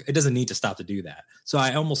work? Right. It doesn't need to stop to do that. So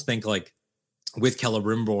I almost think like with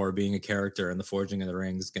Celebrimbor being a character in the Forging of the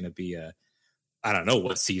Ring is going to be I don't know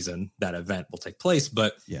what season that event will take place,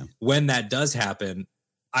 but when that does happen,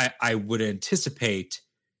 I would anticipate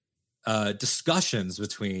discussions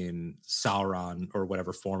between Sauron or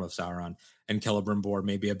whatever form of Sauron and Celebrimbor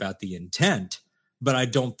maybe about the intent, but I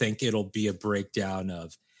don't think it'll be a breakdown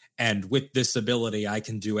of, and with this ability, I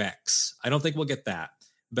can do X. I don't think we'll get that,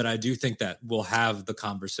 but I do think that we'll have the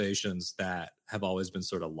conversations that have always been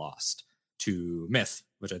sort of lost to myth,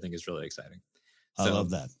 which I think is really exciting. I love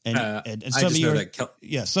that. And some of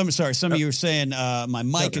you, some of you are saying my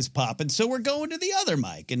mic is popping, so we're going to the other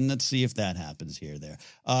mic, and let's see if that happens here. There,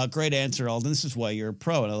 great answer, Alden. This is why you're a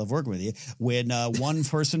pro, and I love working with you. When one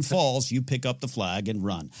person falls, you pick up the flag and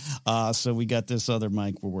run. So we got this other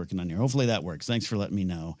mic we're working on here. Hopefully that works. Thanks for letting me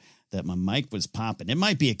know that my mic was popping. It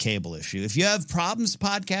might be a cable issue. If you have problems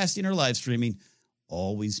podcasting or live streaming,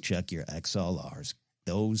 always check your XLRs.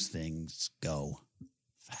 Those things go.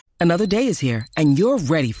 Another day is here, and you're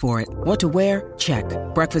ready for it. What to wear? Check.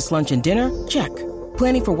 Breakfast, lunch, and dinner? Check.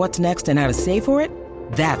 Planning for what's next and how to save for it?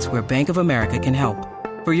 That's where Bank of America can help.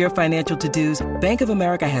 For your financial to-dos, Bank of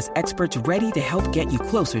America has experts ready to help get you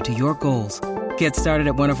closer to your goals. Get started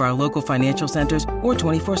at one of our local financial centers or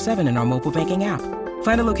 24/7 in our mobile banking app.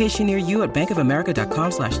 Find a location near you at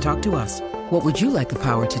bankofamerica.com/talktous. What would you like the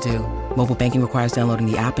power to do? Mobile banking requires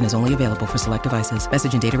downloading the app and is only available for select devices.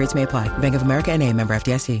 Message and data rates may apply. Bank of America NA, member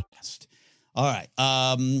FDIC. All right.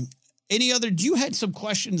 You had some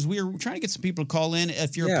questions. We were trying to get some people to call in.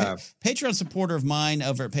 If you're a Patreon supporter of mine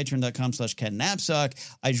over at patreon.com/Ken Napzok,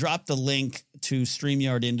 I dropped the link to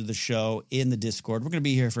StreamYard into the show in the Discord. We're going to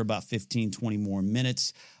be here for about 15, 20 more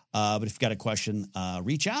minutes. But if you've got a question,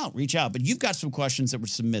 reach out. But you've got some questions that were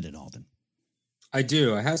submitted, Alden. I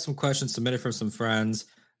do. I have some questions submitted from some friends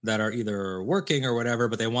that are either working or whatever,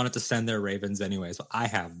 but they wanted to send their Ravens anyway, so I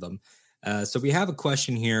have them. So we have a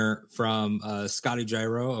question here from Scotty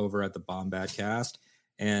Gyro over at the Bombat Cast,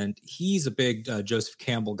 and he's a big Joseph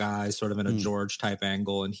Campbell guy, sort of in a George type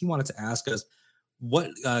angle, and he wanted to ask us,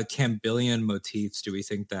 what Campbellian motifs do we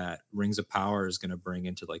think that Rings of Power is going to bring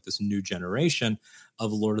into like this new generation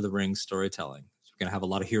of Lord of the Rings storytelling? So we're going to have a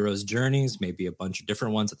lot of heroes' journeys, maybe a bunch of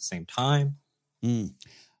different ones at the same time.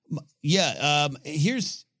 Yeah,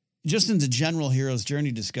 here's just in the general hero's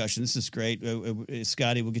journey discussion. This is great.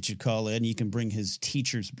 Scotty, we'll get you to call in. You can bring his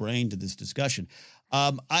teacher's brain to this discussion.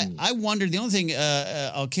 I wonder, the only thing,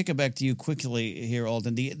 I'll kick it back to you quickly here,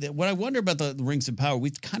 Alden. What I wonder about the Rings of Power,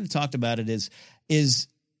 we've kind of talked about it, is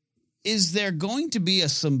there going to be a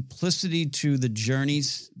simplicity to the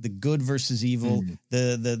journeys, the good versus evil,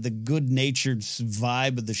 the good-natured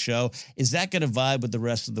vibe of the show? Is that going to vibe with the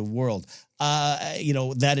rest of the world?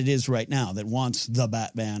 That it is right now, that wants the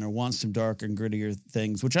Batman or wants some darker and grittier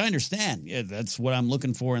things, which I understand. Yeah, that's what I'm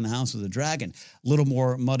looking for in the House of the Dragon. A little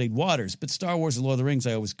more muddied waters. But Star Wars and Lord of the Rings,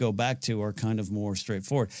 I always go back to, are kind of more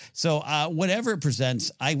straightforward. So whatever it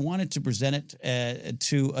presents, I wanted to present it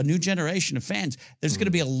to a new generation of fans. There's going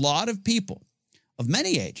to be a lot of people of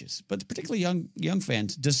many ages, but particularly young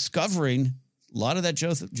fans, discovering a lot of that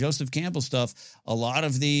Joseph Campbell stuff, a lot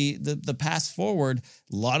of the path forward,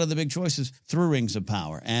 a lot of the big choices through Rings of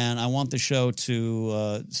Power. And I want the show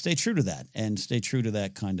to stay true to that and stay true to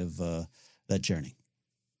that kind of that journey.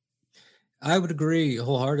 I would agree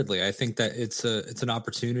wholeheartedly. I think that it's an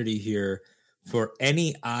opportunity here for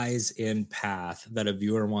any eyes in path that a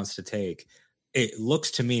viewer wants to take. It looks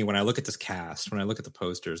to me, when I look at this cast, when I look at the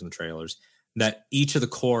posters and the trailers, that each of the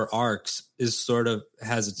core arcs is sort of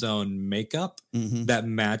has its own makeup that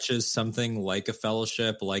matches something like a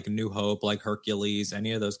Fellowship, like New Hope, like Hercules,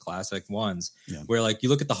 any of those classic ones. Yeah. Where like you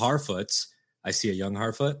look at the Harfoots, I see a young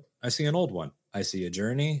Harfoot, I see an old one, I see a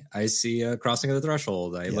Journey, I see a Crossing of the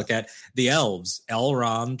Threshold. I look at the elves.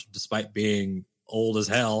 Elrond, despite being old as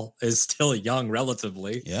hell, is still young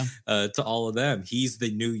relatively to all of them. He's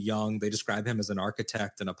the new young. They describe him as an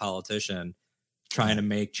architect and a politician trying to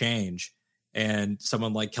make change. And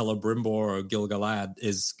someone like Celebrimbor or Gil-galad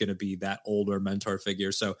is going to be that older mentor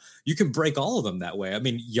figure. So you can break all of them that way. I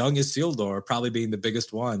mean, young Isildur probably being the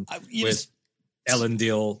biggest one, with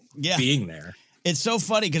Elendil being there. It's so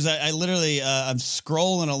funny because I literally I'm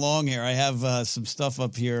scrolling along here. I have some stuff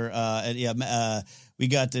up here. We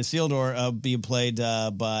got Isildur being played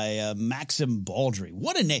by Maxim Baldry.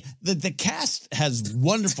 What a name! The cast has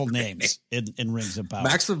wonderful names in Rings of Power.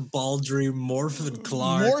 Maxim Baldry, Morfydd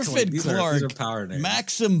Clark. These are power names.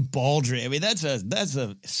 Maxim Baldry. I mean, that's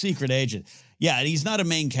a secret agent. Yeah, and he's not a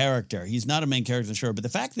main character. He's not a main character, sure. But the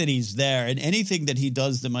fact that he's there and anything that he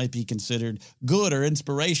does that might be considered good or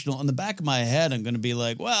inspirational, in the back of my head, I'm going to be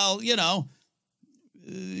like, well, what are you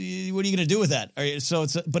going to do with that? So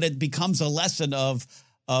but it becomes a lesson of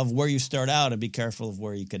where you start out and be careful of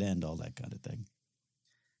where you could end, all that kind of thing.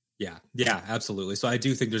 Yeah, absolutely. So I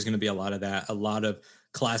do think there's going to be a lot of that, a lot of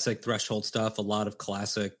classic Threshold stuff, a lot of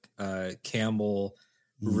classic Campbell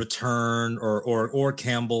return or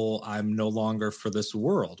Campbell, I'm no longer for this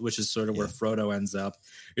world, which is sort of where Frodo ends up.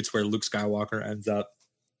 It's where Luke Skywalker ends up.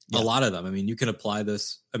 A lot of them. I mean, you can apply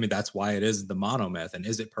this. I mean, that's why it is the monomyth. And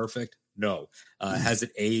is it perfect? No. Has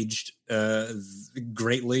it aged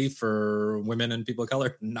greatly for women and people of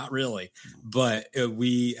color? Not really. But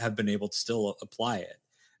we have been able to still apply it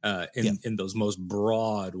in those most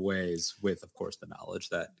broad ways with, of course, the knowledge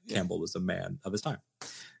that Campbell was a man of his time.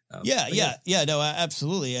 No,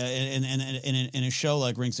 absolutely. In a show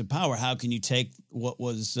like Rings of Power, how can you take what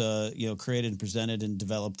was created and presented and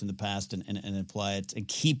developed in the past and apply it and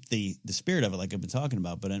keep the spirit of it, like I've been talking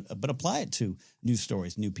about, but apply it to new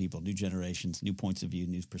stories, new people, new generations, new points of view,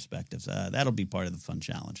 new perspectives. That'll be part of the fun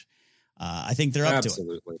challenge. I think they're up to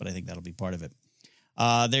it, but I think that'll be part of it.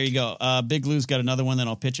 There you go. Big Lou's got another one. Then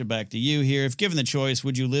I'll pitch it back to you here. If given the choice,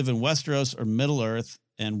 would you live in Westeros or Middle Earth,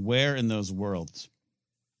 and where in those worlds?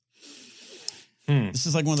 This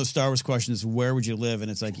is like one of those Star Wars questions. Where would you live?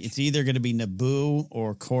 And it's like, it's either going to be Naboo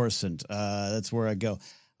or Coruscant. That's where I go.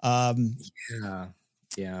 Yeah.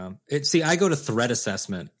 I go to threat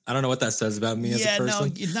assessment. I don't know what that says about me as a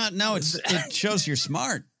person. It shows you're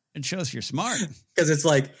smart. It shows you're smart. Because it's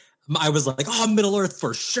like, I was like, oh, Middle Earth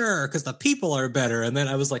for sure, because the people are better. And then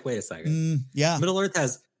I was like, wait a second. Yeah. Middle Earth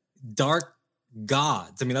has dark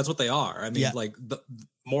gods. I mean, that's what they are. I mean, like the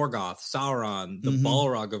Morgoth, Sauron, the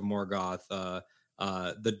Balrog of Morgoth, the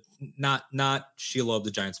not Shelob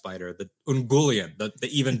the giant spider, the Ungoliant, the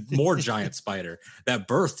even more giant spider that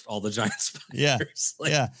birthed all the giant spiders.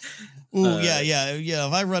 If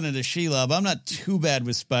I run into Shelob, I'm not too bad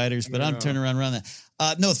with spiders, but I'm turning around that.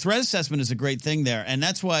 No, threat assessment is a great thing there, and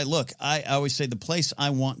that's why. Look, I always say the place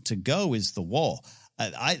I want to go is the Wall.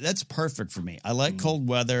 That's perfect for me. I like cold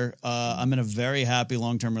weather. I'm in a very happy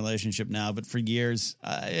long-term relationship now, but for years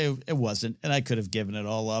it wasn't, and I could have given it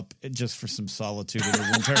all up just for some solitude in the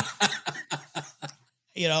winter.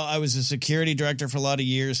 I was a security director for a lot of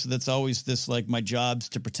years, so that's always this, like, my job's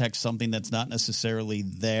to protect something that's not necessarily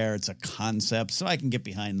there. It's a concept, so I can get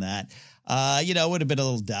behind that. It would have been a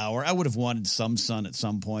little dour. I would have wanted some sun at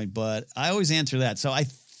some point, but I always answer that. So I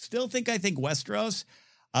still think Westeros.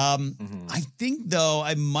 I think, though,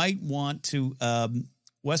 I might want to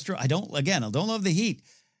Westeros. I don't love the heat.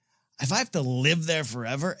 If I have to live there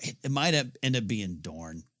forever, it might end up being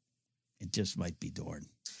Dorne. It just might be Dorne.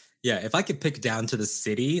 Yeah, if I could pick down to the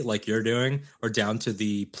city like you're doing, or down to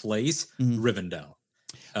the place, Rivendell.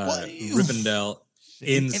 Rivendell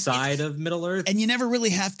inside of Middle Earth. And you never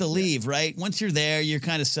really have to leave, right? Once you're there, you're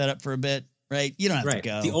kind of set up for a bit, right? You don't have to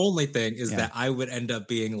go. The only thing is that I would end up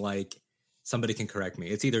being like, somebody can correct me,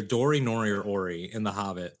 it's either Dori, Nori, or Ori in The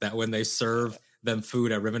Hobbit, that when they serve them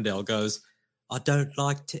food at Rivendell goes, I don't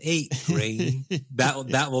like to eat green.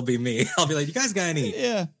 that will be me. I'll be like, you guys got any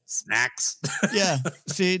snacks?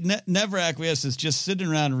 See, never acquiesces, just sitting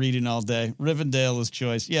around reading all day. Rivendell is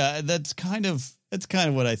choice. Yeah, that's kind of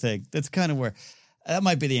what I think. That's kind of where that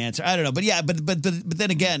might be the answer. I don't know, but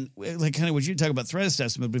then again, like kind of what you talk about threat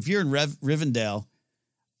assessment. But if you're in Rivendell,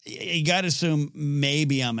 you got to assume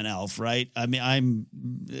maybe I'm an elf, right? I mean,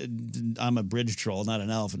 I'm a bridge troll, not an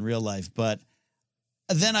elf in real life, but.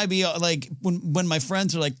 Then I'd be like, when my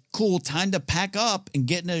friends are like, cool, time to pack up and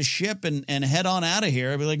get in a ship and head on out of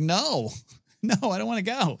here. I'd be like, no, I don't want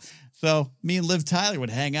to go. So me and Liv Tyler would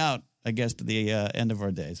hang out, I guess, to the end of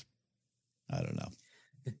our days. I don't know.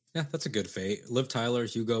 Yeah, that's a good fate. Liv Tyler,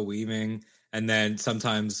 Hugo Weaving. And then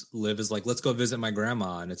sometimes Liv is like, let's go visit my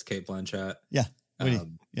grandma. And it's Cate Blanchett. Yeah.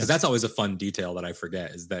 Because that's always a fun detail that I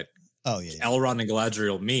forget is that Elrond and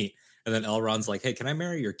Galadriel meet. And then Elrond's like, hey, can I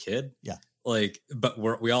marry your kid? Yeah. Like, but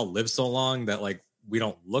we all live so long that like we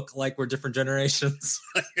don't look like we're different generations.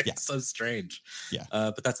 It's so strange. Yeah.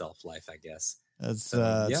 But that's elf life, I guess. That's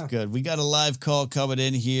good. We got a live call coming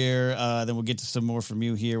in here. Then we'll get to some more from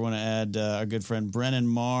you here. Want to add our good friend Brennan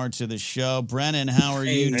Marr to the show. Brennan, how are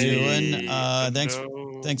you doing?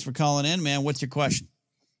 Thanks for calling in, man. What's your question?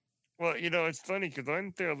 Well, it's funny because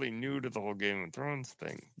I'm fairly new to the whole Game of Thrones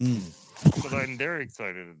thing, but I'm very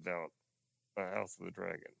excited about House of the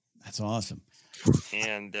Dragon. That's awesome.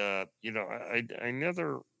 And, I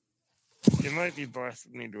never, it might be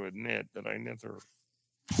blasphemy to admit that I never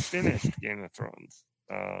finished Game of Thrones.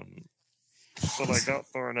 But I got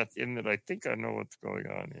far enough in that I think I know what's going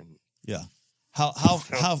on in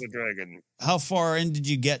House of the Dragon. How far in did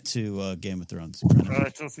you get to Game of Thrones?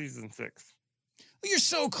 Till season 6. Well, you're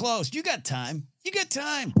so close. You got time. You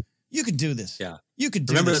can do this. Yeah. You could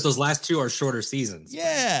do Remember this. that those last two are shorter seasons.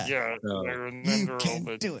 Yeah. Yeah. So, I remember all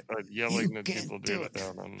the yelling that people did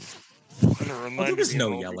about them. And it reminded was me no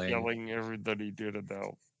of all yelling. the yelling everybody did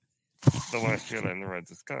about The Last Jedi and The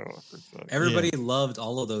Rise of Skywalker. So. Everybody loved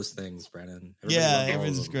all of those things, Brennan.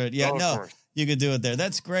 Everything's great. Yeah, you could do it there.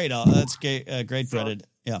 That's great. That's great, Brennan.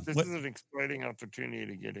 Yeah. This is an exciting opportunity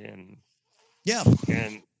to get in. Yeah.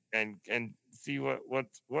 And see what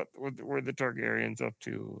were the Targaryens up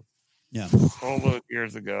to all those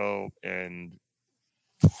years ago, and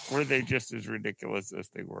were they just as ridiculous as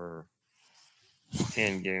they were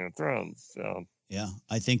in Game of Thrones? So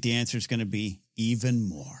I think the answer is going to be even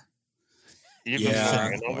more. More,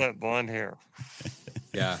 and all that blonde hair.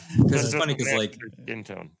 Yeah, because it's funny because like skin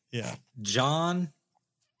tone. Yeah, John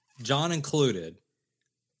included.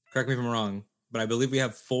 Correct me if I'm wrong, but I believe we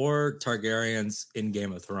have 4 Targaryens in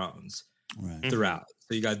Game of Thrones throughout.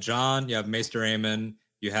 So you got Jon, you have Maester Aemon,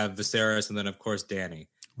 you have Viserys, and then of course Dany.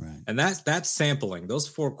 Right. And that's sampling. Those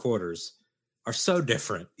 4 quarters are so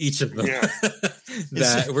different, each of them,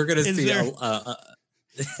 that we're going to see.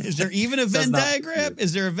 Is there even a Venn diagram?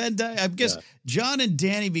 Is there a Venn diagram? I guess Jon and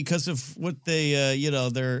Dany, because of what they,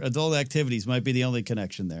 their adult activities, might be the only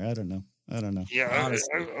connection there. I don't know. Yeah.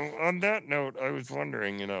 On that note, I was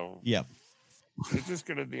wondering, Yeah. is this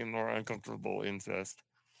going to be a more uncomfortable incest?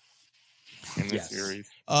 in the series?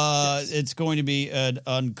 It's going to be an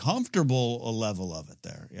uncomfortable level of it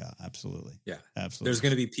there. Yeah, absolutely. Yeah, absolutely. There's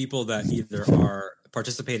going to be people that either are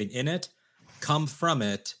participating in it, come from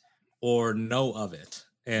it, or know of it.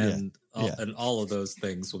 And and all of those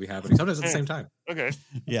things will be happening sometimes at the same time. Okay.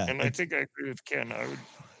 Yeah. And I think I agree with Ken. I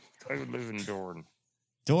would live in Dorne.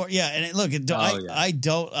 I'm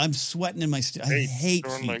sweating in my I hate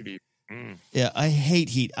Dorne heat. lady. Yeah, I hate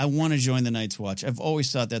heat. I want to join the Night's Watch. I've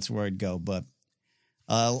always thought that's where I'd go, but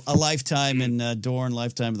a lifetime in Dorne,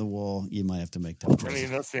 lifetime of the Wall, you might have to make that choice. I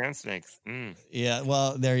mean, those sand snakes. Yeah,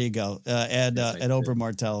 well, there you go. Ed Oberyn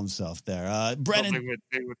Martell himself there. Brennan. Well,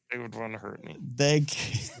 they would want to hurt me. Thank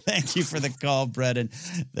you for the call, Brennan.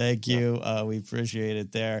 Thank you. We appreciate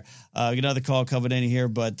it there. Another call coming in here,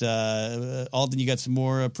 but Alden, you got some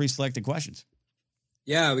more pre-selected questions.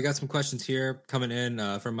 Yeah, we got some questions here coming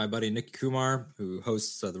in from my buddy Nick Kumar, who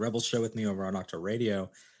hosts the Rebels show with me over on Octo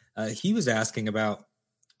Radio. He was asking about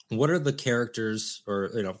what are the characters,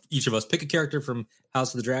 or each of us pick a character from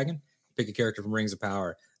House of the Dragon, pick a character from Rings of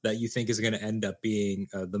Power that you think is going to end up being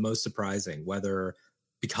the most surprising, whether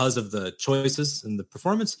because of the choices and the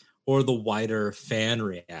performance or the wider fan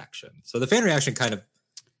reaction. So the fan reaction kind of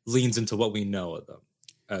leans into what we know of them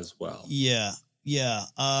as well. Yeah.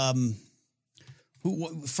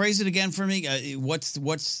 Phrase it again for me. What's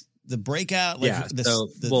the breakout?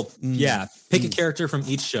 Pick a character from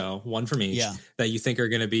each show, one from each, that you think are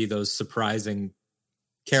going to be those surprising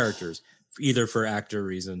characters, either for actor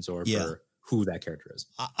reasons or for who that character is.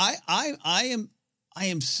 I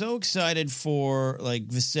am so excited for like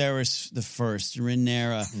Viserys the First,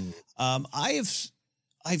 Rhaenyra.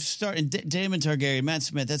 I've started Daemon Targaryen, Matt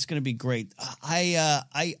Smith. That's going to be great.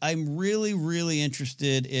 I'm really, really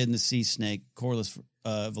interested in the Sea Snake, Corlys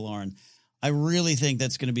Valoran. I really think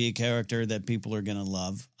that's going to be a character that people are going to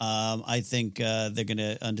love. I think they're going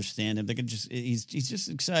to understand him. They're going to he's just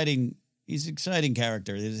exciting. He's an exciting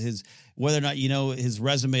character. His whether or not his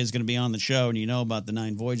resume is going to be on the show and about the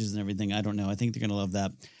 9 voyages and everything, I don't know. I think they're going to love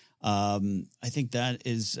that. I think that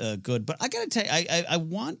is good. But I got to tell you, I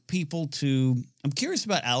want people to. I'm curious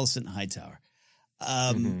about Alicent Hightower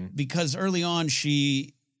because early on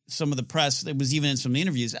some of the press, it was even in some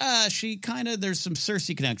interviews, she there's some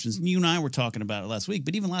Cersei connections. You and I were talking about it last week,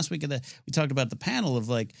 but even last week we talked about the panel of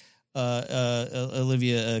like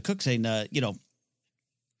Olivia Cook saying,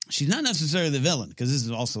 she's not necessarily the villain because this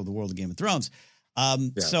is also the world of Game of Thrones.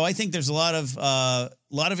 So I think there's a lot of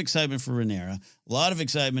excitement for Rhaenyra, a lot of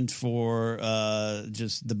excitement for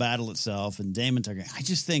just the battle itself and Daemon Targaryen. I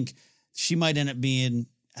just think she might end up being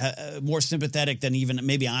more sympathetic than even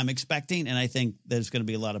maybe I'm expecting, and I think there's going to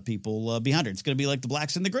be a lot of people behind her. It's going to be like the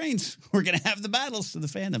blacks and the greens. We're going to have the battles to the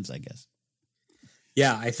fandoms, I guess.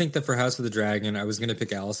 Yeah, I think that for House of the Dragon, I was going to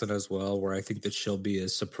pick Alicent as well, where I think that she'll be a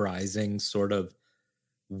surprising, sort of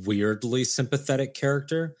weirdly sympathetic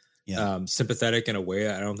character. Yeah. Sympathetic in a way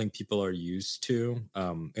I don't think people are used to,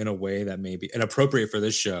 in a way that may be inappropriate for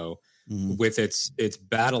this show. With its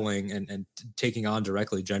battling and taking on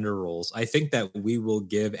directly gender roles. I think that we will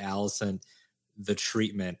give Alicent the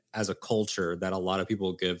treatment as a culture that a lot of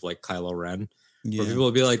people give like Kylo Ren, where people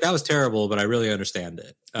will be like, that was terrible, but I really understand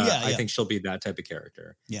it. I think she'll be that type of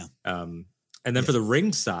character. Yeah. And then for the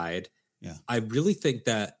ring side, I really think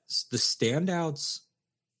that the standouts,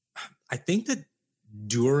 I think that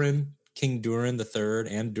King Durin the Third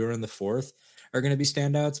and Durin the Fourth are going to be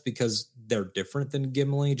standouts because they're different than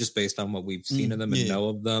Gimli, just based on what we've seen of them and know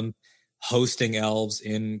of them. Hosting elves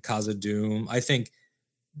in Khazad-dûm, I think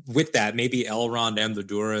with that, maybe Elrond and the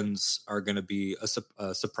Durins are going to be a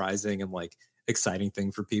surprising and like exciting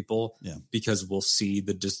thing for people. Yeah, because we'll see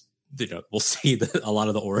a lot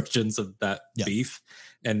of the origins of that beef.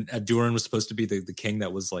 And Durin was supposed to be the king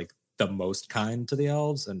that was like the most kind to the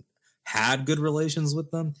elves and had good relations with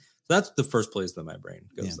them. So that's the first place that my brain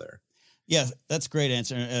goes there. Yeah, that's a great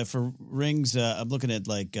answer. For rings, I'm looking at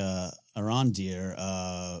like Arondir.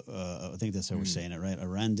 I think that's how we're saying it, right?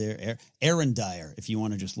 Arondir, if you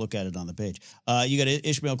want to just look at it on the page. You got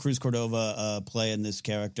Ishmael Cruz Cordova playing this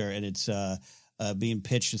character, and it's being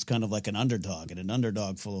pitched as kind of like an underdog, and an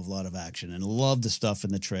underdog full of a lot of action. And love the stuff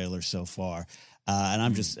in the trailer so far. And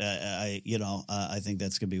I'm just, I think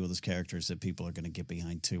that's going to be one of those characters that people are going to get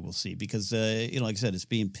behind too. We'll see because, like I said, it's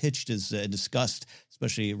being pitched as discussed,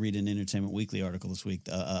 especially reading an Entertainment Weekly article this week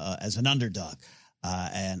as an underdog.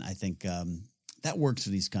 And I think that works for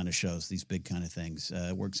these kind of shows, these big kind of things.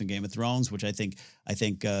 It works in Game of Thrones, which I think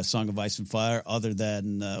Song of Ice and Fire, other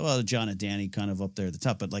than Jon and Dany kind of up there at the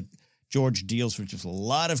top, but like George deals with just a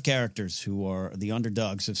lot of characters who are the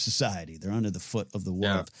underdogs of society. They're under the foot of the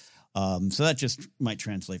world. Yeah. So that just might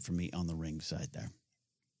translate for me on the ring side there.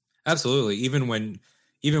 Absolutely. Even when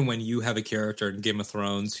you have a character in Game of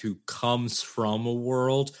Thrones who comes from a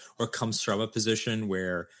world or comes from a position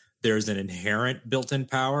where there's an inherent built-in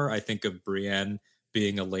power. I think of Brienne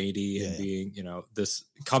being a lady and being, this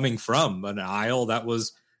coming from an isle that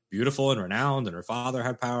was beautiful and renowned, and her father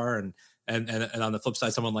had power. And on the flip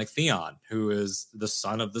side, someone like Theon, who is the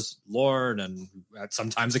son of this lord and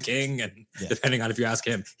sometimes a king. And depending on if you ask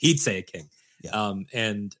him, he'd say a king.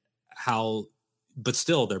 But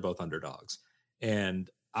still they're both underdogs. And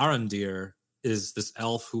Arondir is this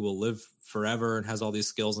elf who will live forever and has all these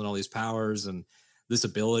skills and all these powers and this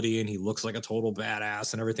ability, and he looks like a total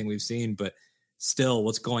badass and everything we've seen, but still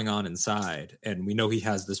what's going on inside. And we know he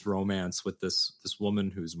has this romance with this woman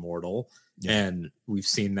who's mortal. And we've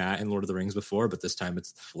seen that in Lord of the Rings before, but this time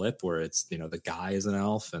it's the flip where it's, the guy is an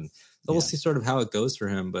elf, and so we'll see sort of how it goes for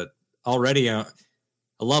him. But already I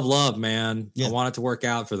love, man. I want it to work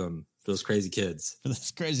out for them. For those crazy kids.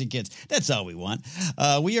 That's all we want.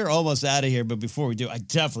 We are almost out of here, but before we do, I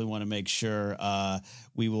definitely want to make sure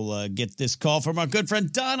we will get this call from our good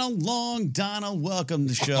friend Donald Long. Donald, welcome to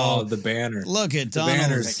the show. Oh, the banner. Look at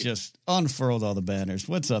Donald just unfurled all the banners.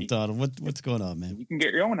 What's up, Donald? What's going on, man? You can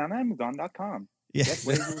get your own on Amazon.com. Yeah. That's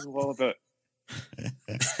what it all about.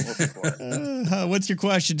 What's your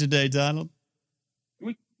question today, Donald?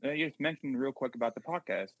 You just mentioned real quick about the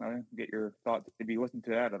podcast. I get your thoughts. Did you listen to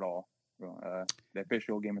that at all? The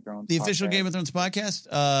official Game of Thrones. The official Game of Thrones podcast,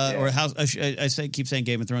 or House. Keep saying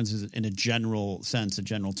Game of Thrones is in a general sense, a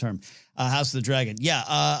general term. House of the Dragon. Yeah,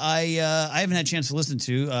 I haven't had a chance to listen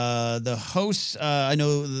to the host. I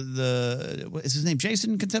know what is his name?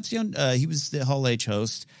 Jason Concepcion. He was the Hall H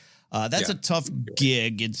host. That's a tough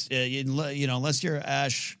gig. It's unless you're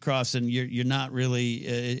Ash Crossan, you're not really.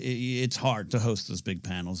 It's hard to host those big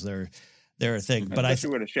panels. They're a thing. But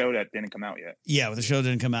especially with a show that didn't come out yet. Yeah, with the show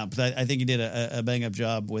didn't come out, but I think he did a bang up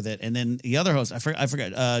job with it. And then the other host, I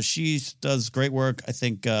forgot. She does great work. I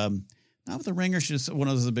think not with the Ringer. She's one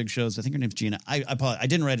of those big shows. I think her name's Gina. I apologize. I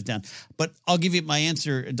didn't write it down, but I'll give you my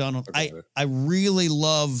answer, Donald. Okay. I really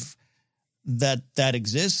love that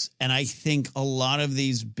exists, and I think a lot of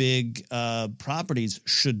these big properties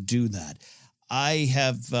should do that. I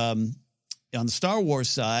have on the Star Wars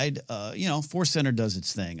side, Force Center does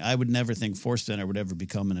its thing. I would never think Force Center would ever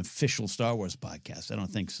become an official Star Wars podcast. I don't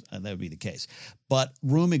think that would be the case, but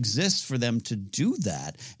room exists for them to do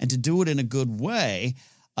that and to do it in a good way.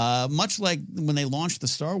 Much like when they launched the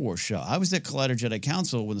Star Wars show. I was at Collider Jedi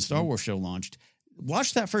Council when the Star Wars show launched.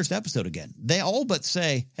 Watch that first episode again. They all but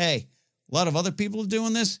say, hey, a lot of other people are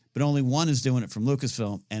doing this, but only one is doing it from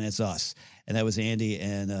Lucasfilm, and it's us. And that was Andy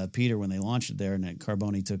and Peter when they launched it there, and then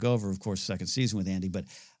Carboni took over, of course, second season with Andy. But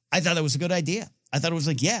I thought that was a good idea. I thought it was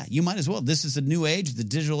like, yeah, you might as well. This is the new age, the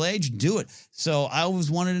digital age. Do it. So I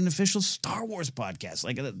always wanted an official Star Wars podcast.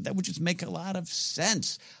 Like that would just make a lot of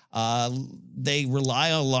sense. They rely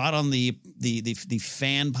a lot on the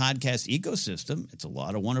fan podcast ecosystem. It's a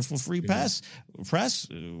lot of wonderful free press.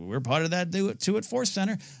 We're part of that too at Force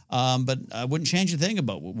Center. But I wouldn't change a thing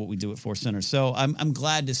about what we do at Force Center. So I'm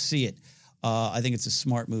glad to see it. I think it's a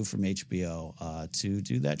smart move from HBO to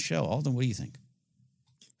do that show. Alden, what do you think?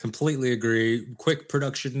 Completely agree. Quick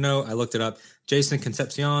production note. I looked it up. Jason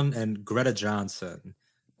Concepcion and Greta Johnson.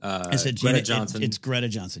 Greta Johnson. It's Greta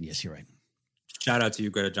Johnson. Yes, you're right. Shout out to you,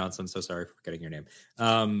 Greta Johnson. So sorry for forgetting your name.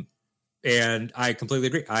 And I completely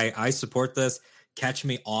agree. I support this. Catch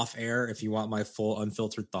me off air if you want my full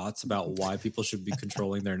unfiltered thoughts about why people should be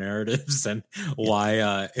controlling their narratives and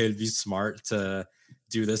why it'd be smart to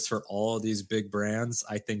do this for all of these big brands.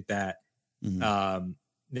 I think that,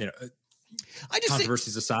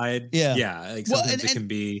 controversies aside. Yeah. Like sometimes it can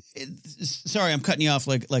be. Sorry, I'm cutting you off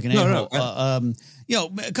like an a-hole.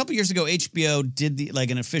 A couple years ago, HBO did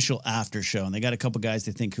an official after show, and they got a couple guys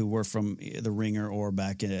they think who were from The Ringer or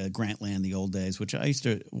back in Grantland the old days, which I used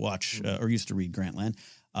to watch or used to read Grantland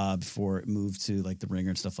before it moved to The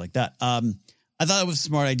Ringer and stuff like that. I thought it was a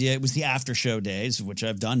smart idea. It was the after show days, which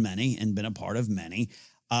I've done many and been a part of many.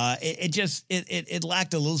 It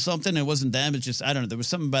lacked a little something. It wasn't them. It's just, I don't know. There was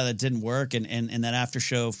something about that didn't work. And that after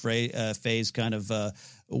show phase kind of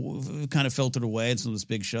filtered away in some of those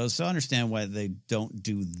big shows. So I understand why they don't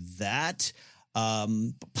do that.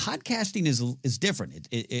 Podcasting is different.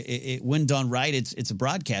 It when done right, it's a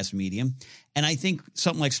broadcast medium. And I think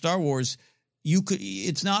something like Star Wars,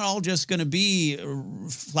 it's not all just going to be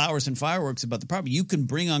flowers and fireworks about the property. You can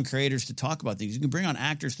bring on creators to talk about things. You can bring on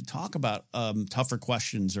actors to talk about tougher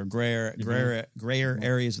questions or grayer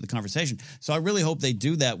areas of the conversation. So I really hope they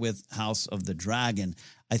do that with House of the Dragon.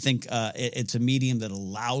 I think it's a medium that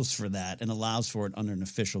allows for that and allows for it under an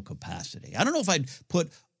official capacity. I don't know if I'd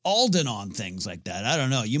put Alden on things like that. I don't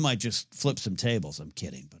know. You might just flip some tables. I'm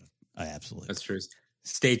kidding, but I absolutely. That's true.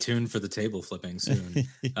 Stay tuned for the table flipping soon.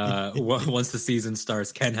 Once the season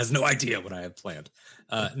starts, Ken has no idea what I have planned.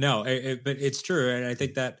 But it's true. And I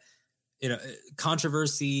think that,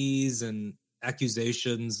 controversies and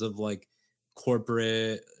accusations of like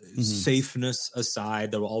corporate safeness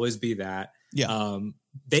aside, there will always be that. Yeah.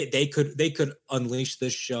 They could unleash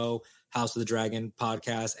this show, House of the Dragon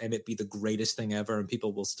podcast, and it be the greatest thing ever. And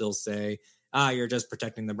people will still say, you're just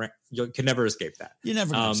protecting the brand. You can never escape that. You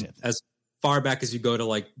never escape that. As far back as you go to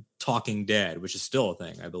like Talking Dead, which is still a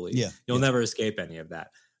thing, I believe. Yeah. You'll never escape any of that.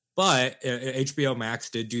 But HBO Max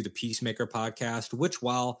did do the Peacemaker podcast, which,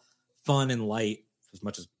 while fun and light, as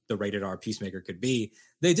much as the rated R Peacemaker could be,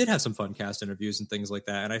 they did have some fun cast interviews and things like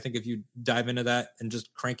that. And I think if you dive into that and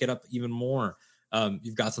just crank it up even more,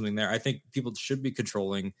 you've got something there. I think people should be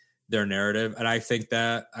controlling their narrative. And I think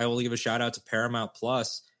that I will give a shout out to Paramount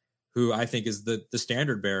Plus, who I think is the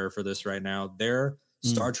standard bearer for this right now. Their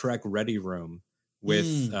Star Trek Ready Room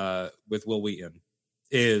with Will Wheaton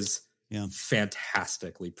is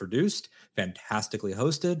fantastically produced, fantastically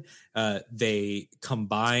hosted. They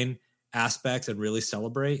combine aspects and really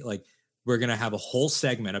celebrate. Like, we're going to have a whole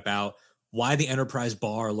segment about why the Enterprise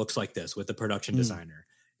bar looks like this with the production designer,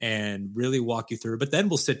 and really walk you through. But then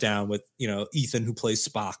we'll sit down with, Ethan, who plays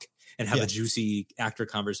Spock, and have a juicy actor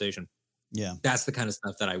conversation. Yeah. That's the kind of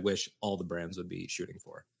stuff that I wish all the brands would be shooting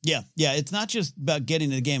for. Yeah. Yeah. It's not just about getting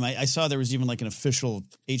to the game. I saw there was even like an official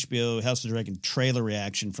HBO House of the Dragon trailer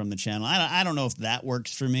reaction from the channel. I don't know if that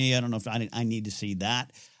works for me. I don't know if I need to see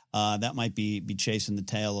that. That might be chasing the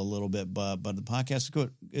tail a little bit, but the podcast is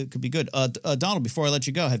good. It could be good. Donald, before I let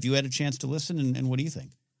you go, have you had a chance to listen, and what do you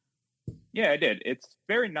think? Yeah, I did. It's a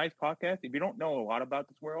very nice podcast. If you don't know a lot about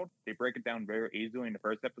this world, they break it down very easily in the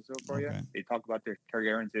first episode for you. They talk about their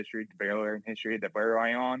Targaryen's history, the Valyrian history, the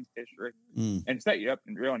Baryon's history, and set you up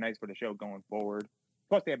and real nice for the show going forward.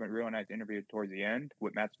 Plus, they have a real nice interview towards the end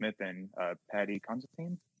with Matt Smith and Paddy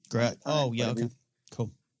Considine. Great. Oh, yeah. Okay.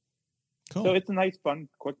 Cool. So it's a nice, fun,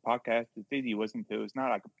 quick podcast. It's easy to listen to. It's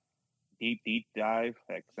not like a deep dive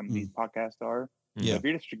like some of these podcasts are. Yeah. So if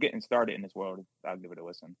you're just getting started in this world, I'll give it a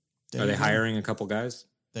listen. Are they hiring a couple guys?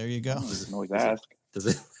 There you go. You can always ask.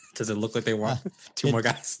 Does it look like they want two more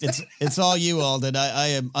guys? It's all you, Alden. I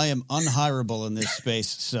am unhirable in this space,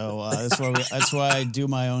 so that's why I do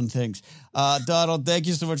my own things. Donald, thank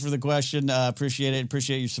you so much for the question. Appreciate it.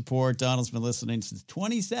 Appreciate your support. Donald's been listening since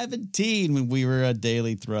 2017 when we were at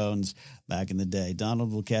Daily Thrones back in the day.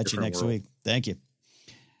 Donald, we'll catch you next week. Thank you.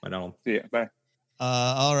 Bye, Donald. See ya. Bye.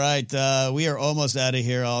 All right. We are almost out of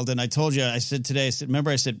here, Alden. I told you, I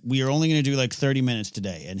said we are only going to do like 30 minutes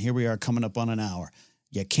today. And here we are coming up on an hour.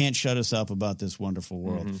 You can't shut us up about this wonderful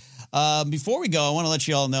world. Before we go, I want to let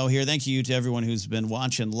you all know here, thank you to everyone who's been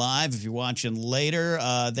watching live. If you're watching later,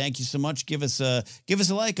 thank you so much. Give us a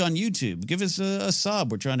like on YouTube. Give us a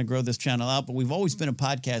sub. We're trying to grow this channel out, but we've always been a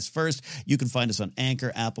podcast first. You can find us on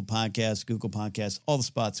Anchor, Apple Podcasts, Google Podcasts, all the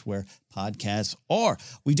spots where podcasts are.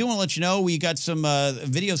 We do want to let you know we got some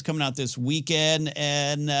videos coming out this weekend,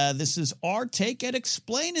 and this is our take at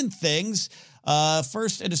explaining things.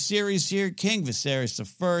 First in a series here, King Viserys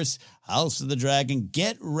I, House of the Dragon.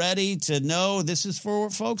 Get ready to know this is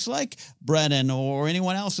for folks like Brennan or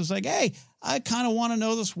anyone else who's like, hey, I kind of want to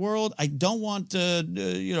know this world. I don't want to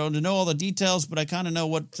know all the details, but I kind of know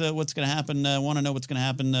what's going to happen. I want to know what's going to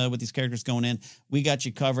happen with these characters going in. We got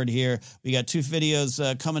you covered here. We got 2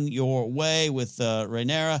 videos coming your way with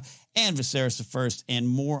Rhaenyra and Viserys I, and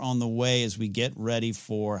more on the way as we get ready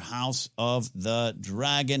for House of the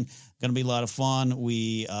Dragon. Going to be a lot of fun.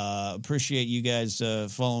 We appreciate you guys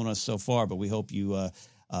following us so far, but we hope you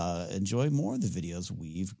enjoy more of the videos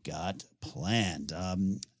we've got planned.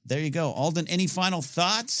 There you go. Alden, any final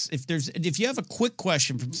thoughts? If you have a quick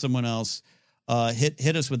question from someone else,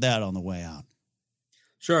 hit us with that on the way out.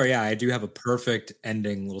 Sure, yeah. I do have a perfect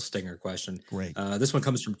ending little stinger question. Great. This one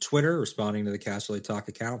comes from Twitter, responding to the Casterly Talk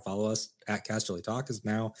account. Follow us at Casterly Talk is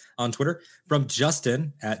now on Twitter. From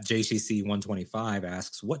Justin at JCC125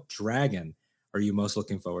 asks, what dragon are you most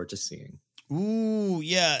looking forward to seeing? Ooh,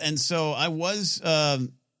 yeah. And so I was,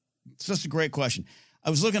 it's just a great question. I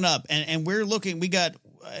was looking up and we're looking,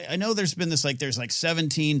 I know there's been this, there's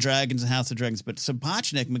 17 dragons in House of Dragons, but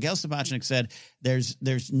Miguel Sapochnik said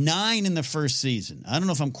there's 9 in the first season. I don't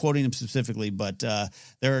know if I'm quoting him specifically, but there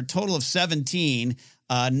are a total of 17.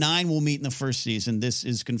 9 will meet in the first season. This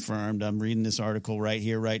is confirmed. I'm reading this article right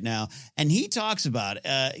here, right now. And he talks about,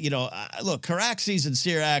 look, Caraxes and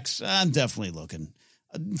Syrax, I'm definitely looking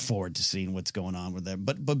forward to seeing what's going on with them.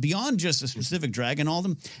 But beyond just a specific dragon,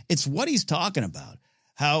 Alden, it's what he's talking about.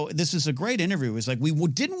 how this is a great interview. It's like we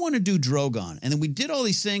didn't want to do Drogon, and then we did all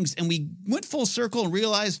these things, and we went full circle and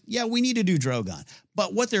realized, yeah, we need to do Drogon.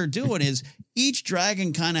 But what they're doing is each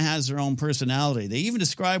dragon kind of has their own personality. They even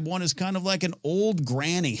describe one as kind of like an old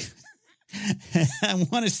granny. I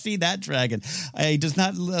want to see that dragon. He does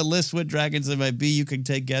not list what dragons it might be. You can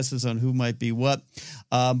take guesses on who might be what.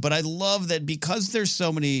 But I love that because there's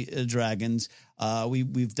so many dragons.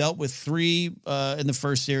 We've dealt with 3 in the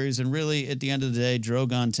first series, and really at the end of the day,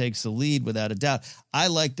 Drogon takes the lead without a doubt. I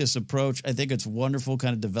like this approach. I think it's wonderful,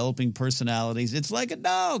 kind of developing personalities. It's like a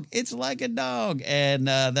dog. It's like a dog. And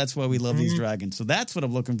that's why we love these dragons. So that's what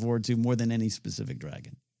I'm looking forward to more than any specific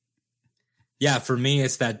dragon. Yeah, for me,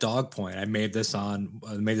 it's that dog point. I made the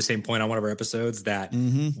same point on one of our episodes that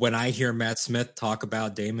when I hear Matt Smith talk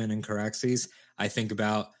about Daemon and Caraxes, I think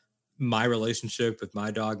about my relationship with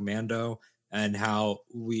my dog Mando and how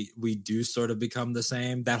we do sort of become the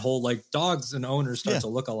same. That whole like dogs and owners start to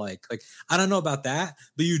look alike. Like, I don't know about that,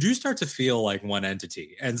 but you do start to feel like one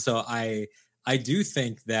entity. And so I do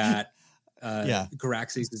think that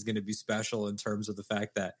Caraxes is going to be special in terms of the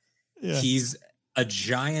fact that he's a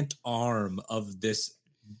giant arm of this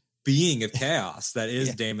being of chaos that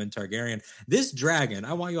is Daemon Targaryen. This dragon,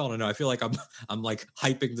 I want you all to know, I feel like I'm like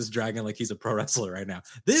hyping this dragon like he's a pro wrestler right now.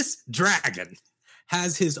 This dragon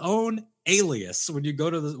has his own alias. When you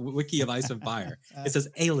go to the wiki of Ice and Fire, it says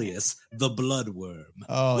alias the Bloodworm.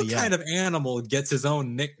 Oh, what kind of animal gets his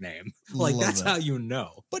own nickname? Like, Love that's it. how you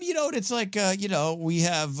know. But, it's like, we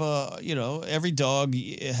have, every dog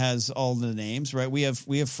has all the names, right? We have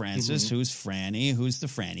Frances, who's Franny, who's the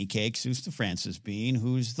Franny Cakes, who's the Frances Bean,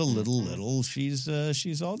 who's the little. She's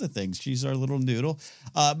all the things. She's our little noodle.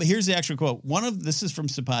 But here's the actual quote. This is from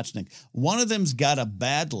Sapochnik. One of them's got a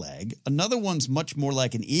bad leg. Another one's much more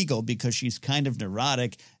like an eagle because she's kind of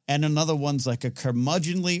neurotic. And another one's like a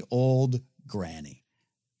curmudgeonly old granny.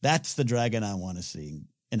 That's the dragon I want to see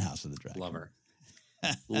in House of the Dragon. Love her.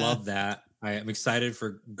 Love that. I am excited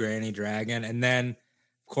for Granny Dragon. And then,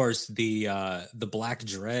 of course, the Black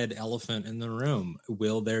Dread elephant in the room.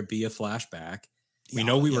 Will there be a flashback? We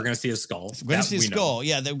know we were going to see a skull. We're going to see a skull.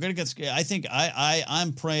 Yeah, they're going to get. I think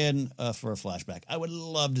I'm praying for a flashback. I would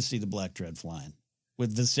love to see the Black Dread flying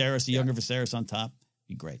with Viserys, the younger Viserys on top.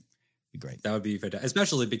 Be great. That would be fantastic,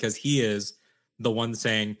 especially because he is the one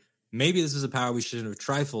saying, maybe this is a power we shouldn't have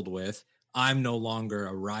trifled with. I'm no longer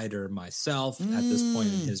a rider myself at this point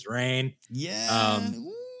in his reign. Yeah.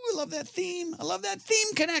 I love that theme. I love that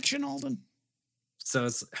theme connection, Alden. So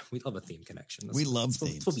we love a theme connection. We love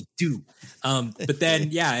themes. That's what we do. But then,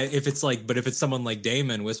 if it's someone like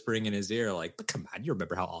Daemon whispering in his ear, like, but come on, you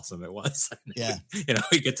remember how awesome it was. Yeah.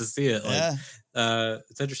 We get to see it.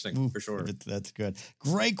 It's interesting for sure. That's good.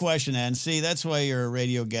 Great question, Ann. See, that's why you're a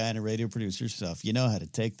radio guy and a radio producer yourself. You know how to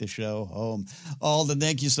take the show home. Alden,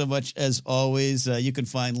 thank you so much as always. You can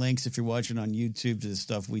find links if you're watching on YouTube to the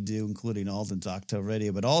stuff we do, including Alden's Octo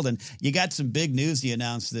Radio. But Alden, you got some big news you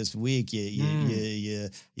announced this week. You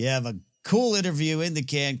have a cool interview in the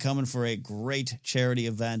can coming for a great charity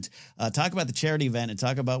event. Talk about the charity event and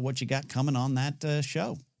talk about what you got coming on that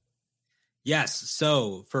show. Yes.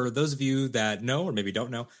 So for those of you that know or maybe don't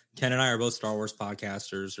know, Ken and I are both Star Wars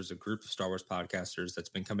podcasters. There's a group of Star Wars podcasters that's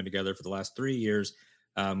been coming together for the last 3 years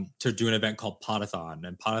to do an event called Podathon.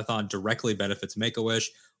 And Podathon directly benefits Make-A-Wish.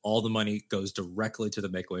 All the money goes directly to the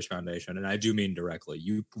Make-A-Wish Foundation. And I do mean directly.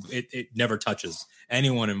 It never touches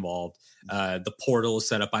anyone involved. The portal is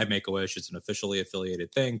set up by Make-A-Wish. It's an officially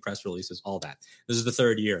affiliated thing, press releases, all that. This is the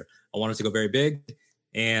 3rd year. I wanted to go very big.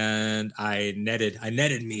 And I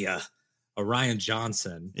netted me a Rian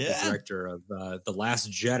Johnson, the director of The Last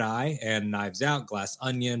Jedi and Knives Out, Glass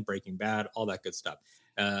Onion, Breaking Bad, all that good stuff.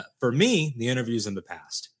 For me, the interview's in the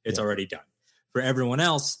past. It's already done. For everyone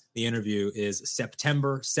else, the interview is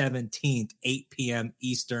September 17th, 8 p.m.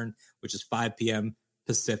 Eastern, which is 5 p.m.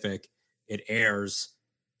 Pacific. It airs.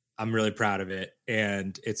 I'm really proud of it.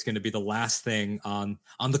 And it's going to be the last thing on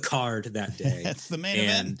the card that day. That's the main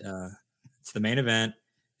event. It's the main event.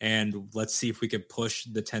 And let's see if we can push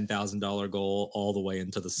the $10,000 goal all the way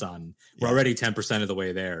into the sun. We're already 10% of the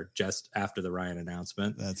way there just after the Rian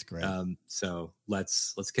announcement. That's great. So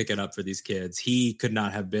let's kick it up for these kids. He could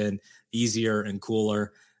not have been easier and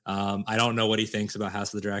cooler. I don't know what he thinks about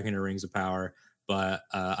House of the Dragon or Rings of Power, But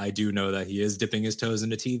I do know that he is dipping his toes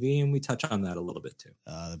into TV, and we touch on that a little bit too.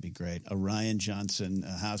 That'd be great. A Rian Johnson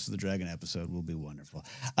House of the Dragon episode will be wonderful.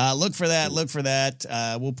 Look for that. Look for that.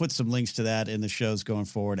 We'll put some links to that in the shows going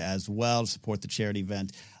forward as well to support the charity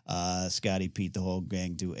event. Scotty, Pete, the whole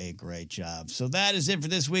gang do a great job. So that is it for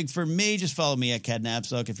this week for me. Just follow me at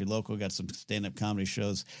Cadnapsuck. If you're local, got some stand-up comedy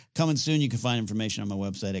shows coming soon. You can find information on my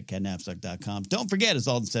website at cadnapsuck.com. Don't forget, as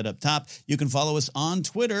Alden said up top, you can follow us on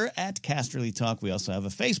Twitter at Casterly Talk. We also have a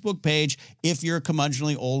Facebook page. If you're a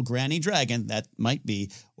curmudgeonly old granny dragon, that might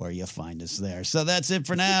be where you find us there. So that's it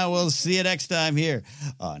for now. We'll see you next time here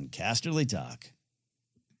on Casterly Talk.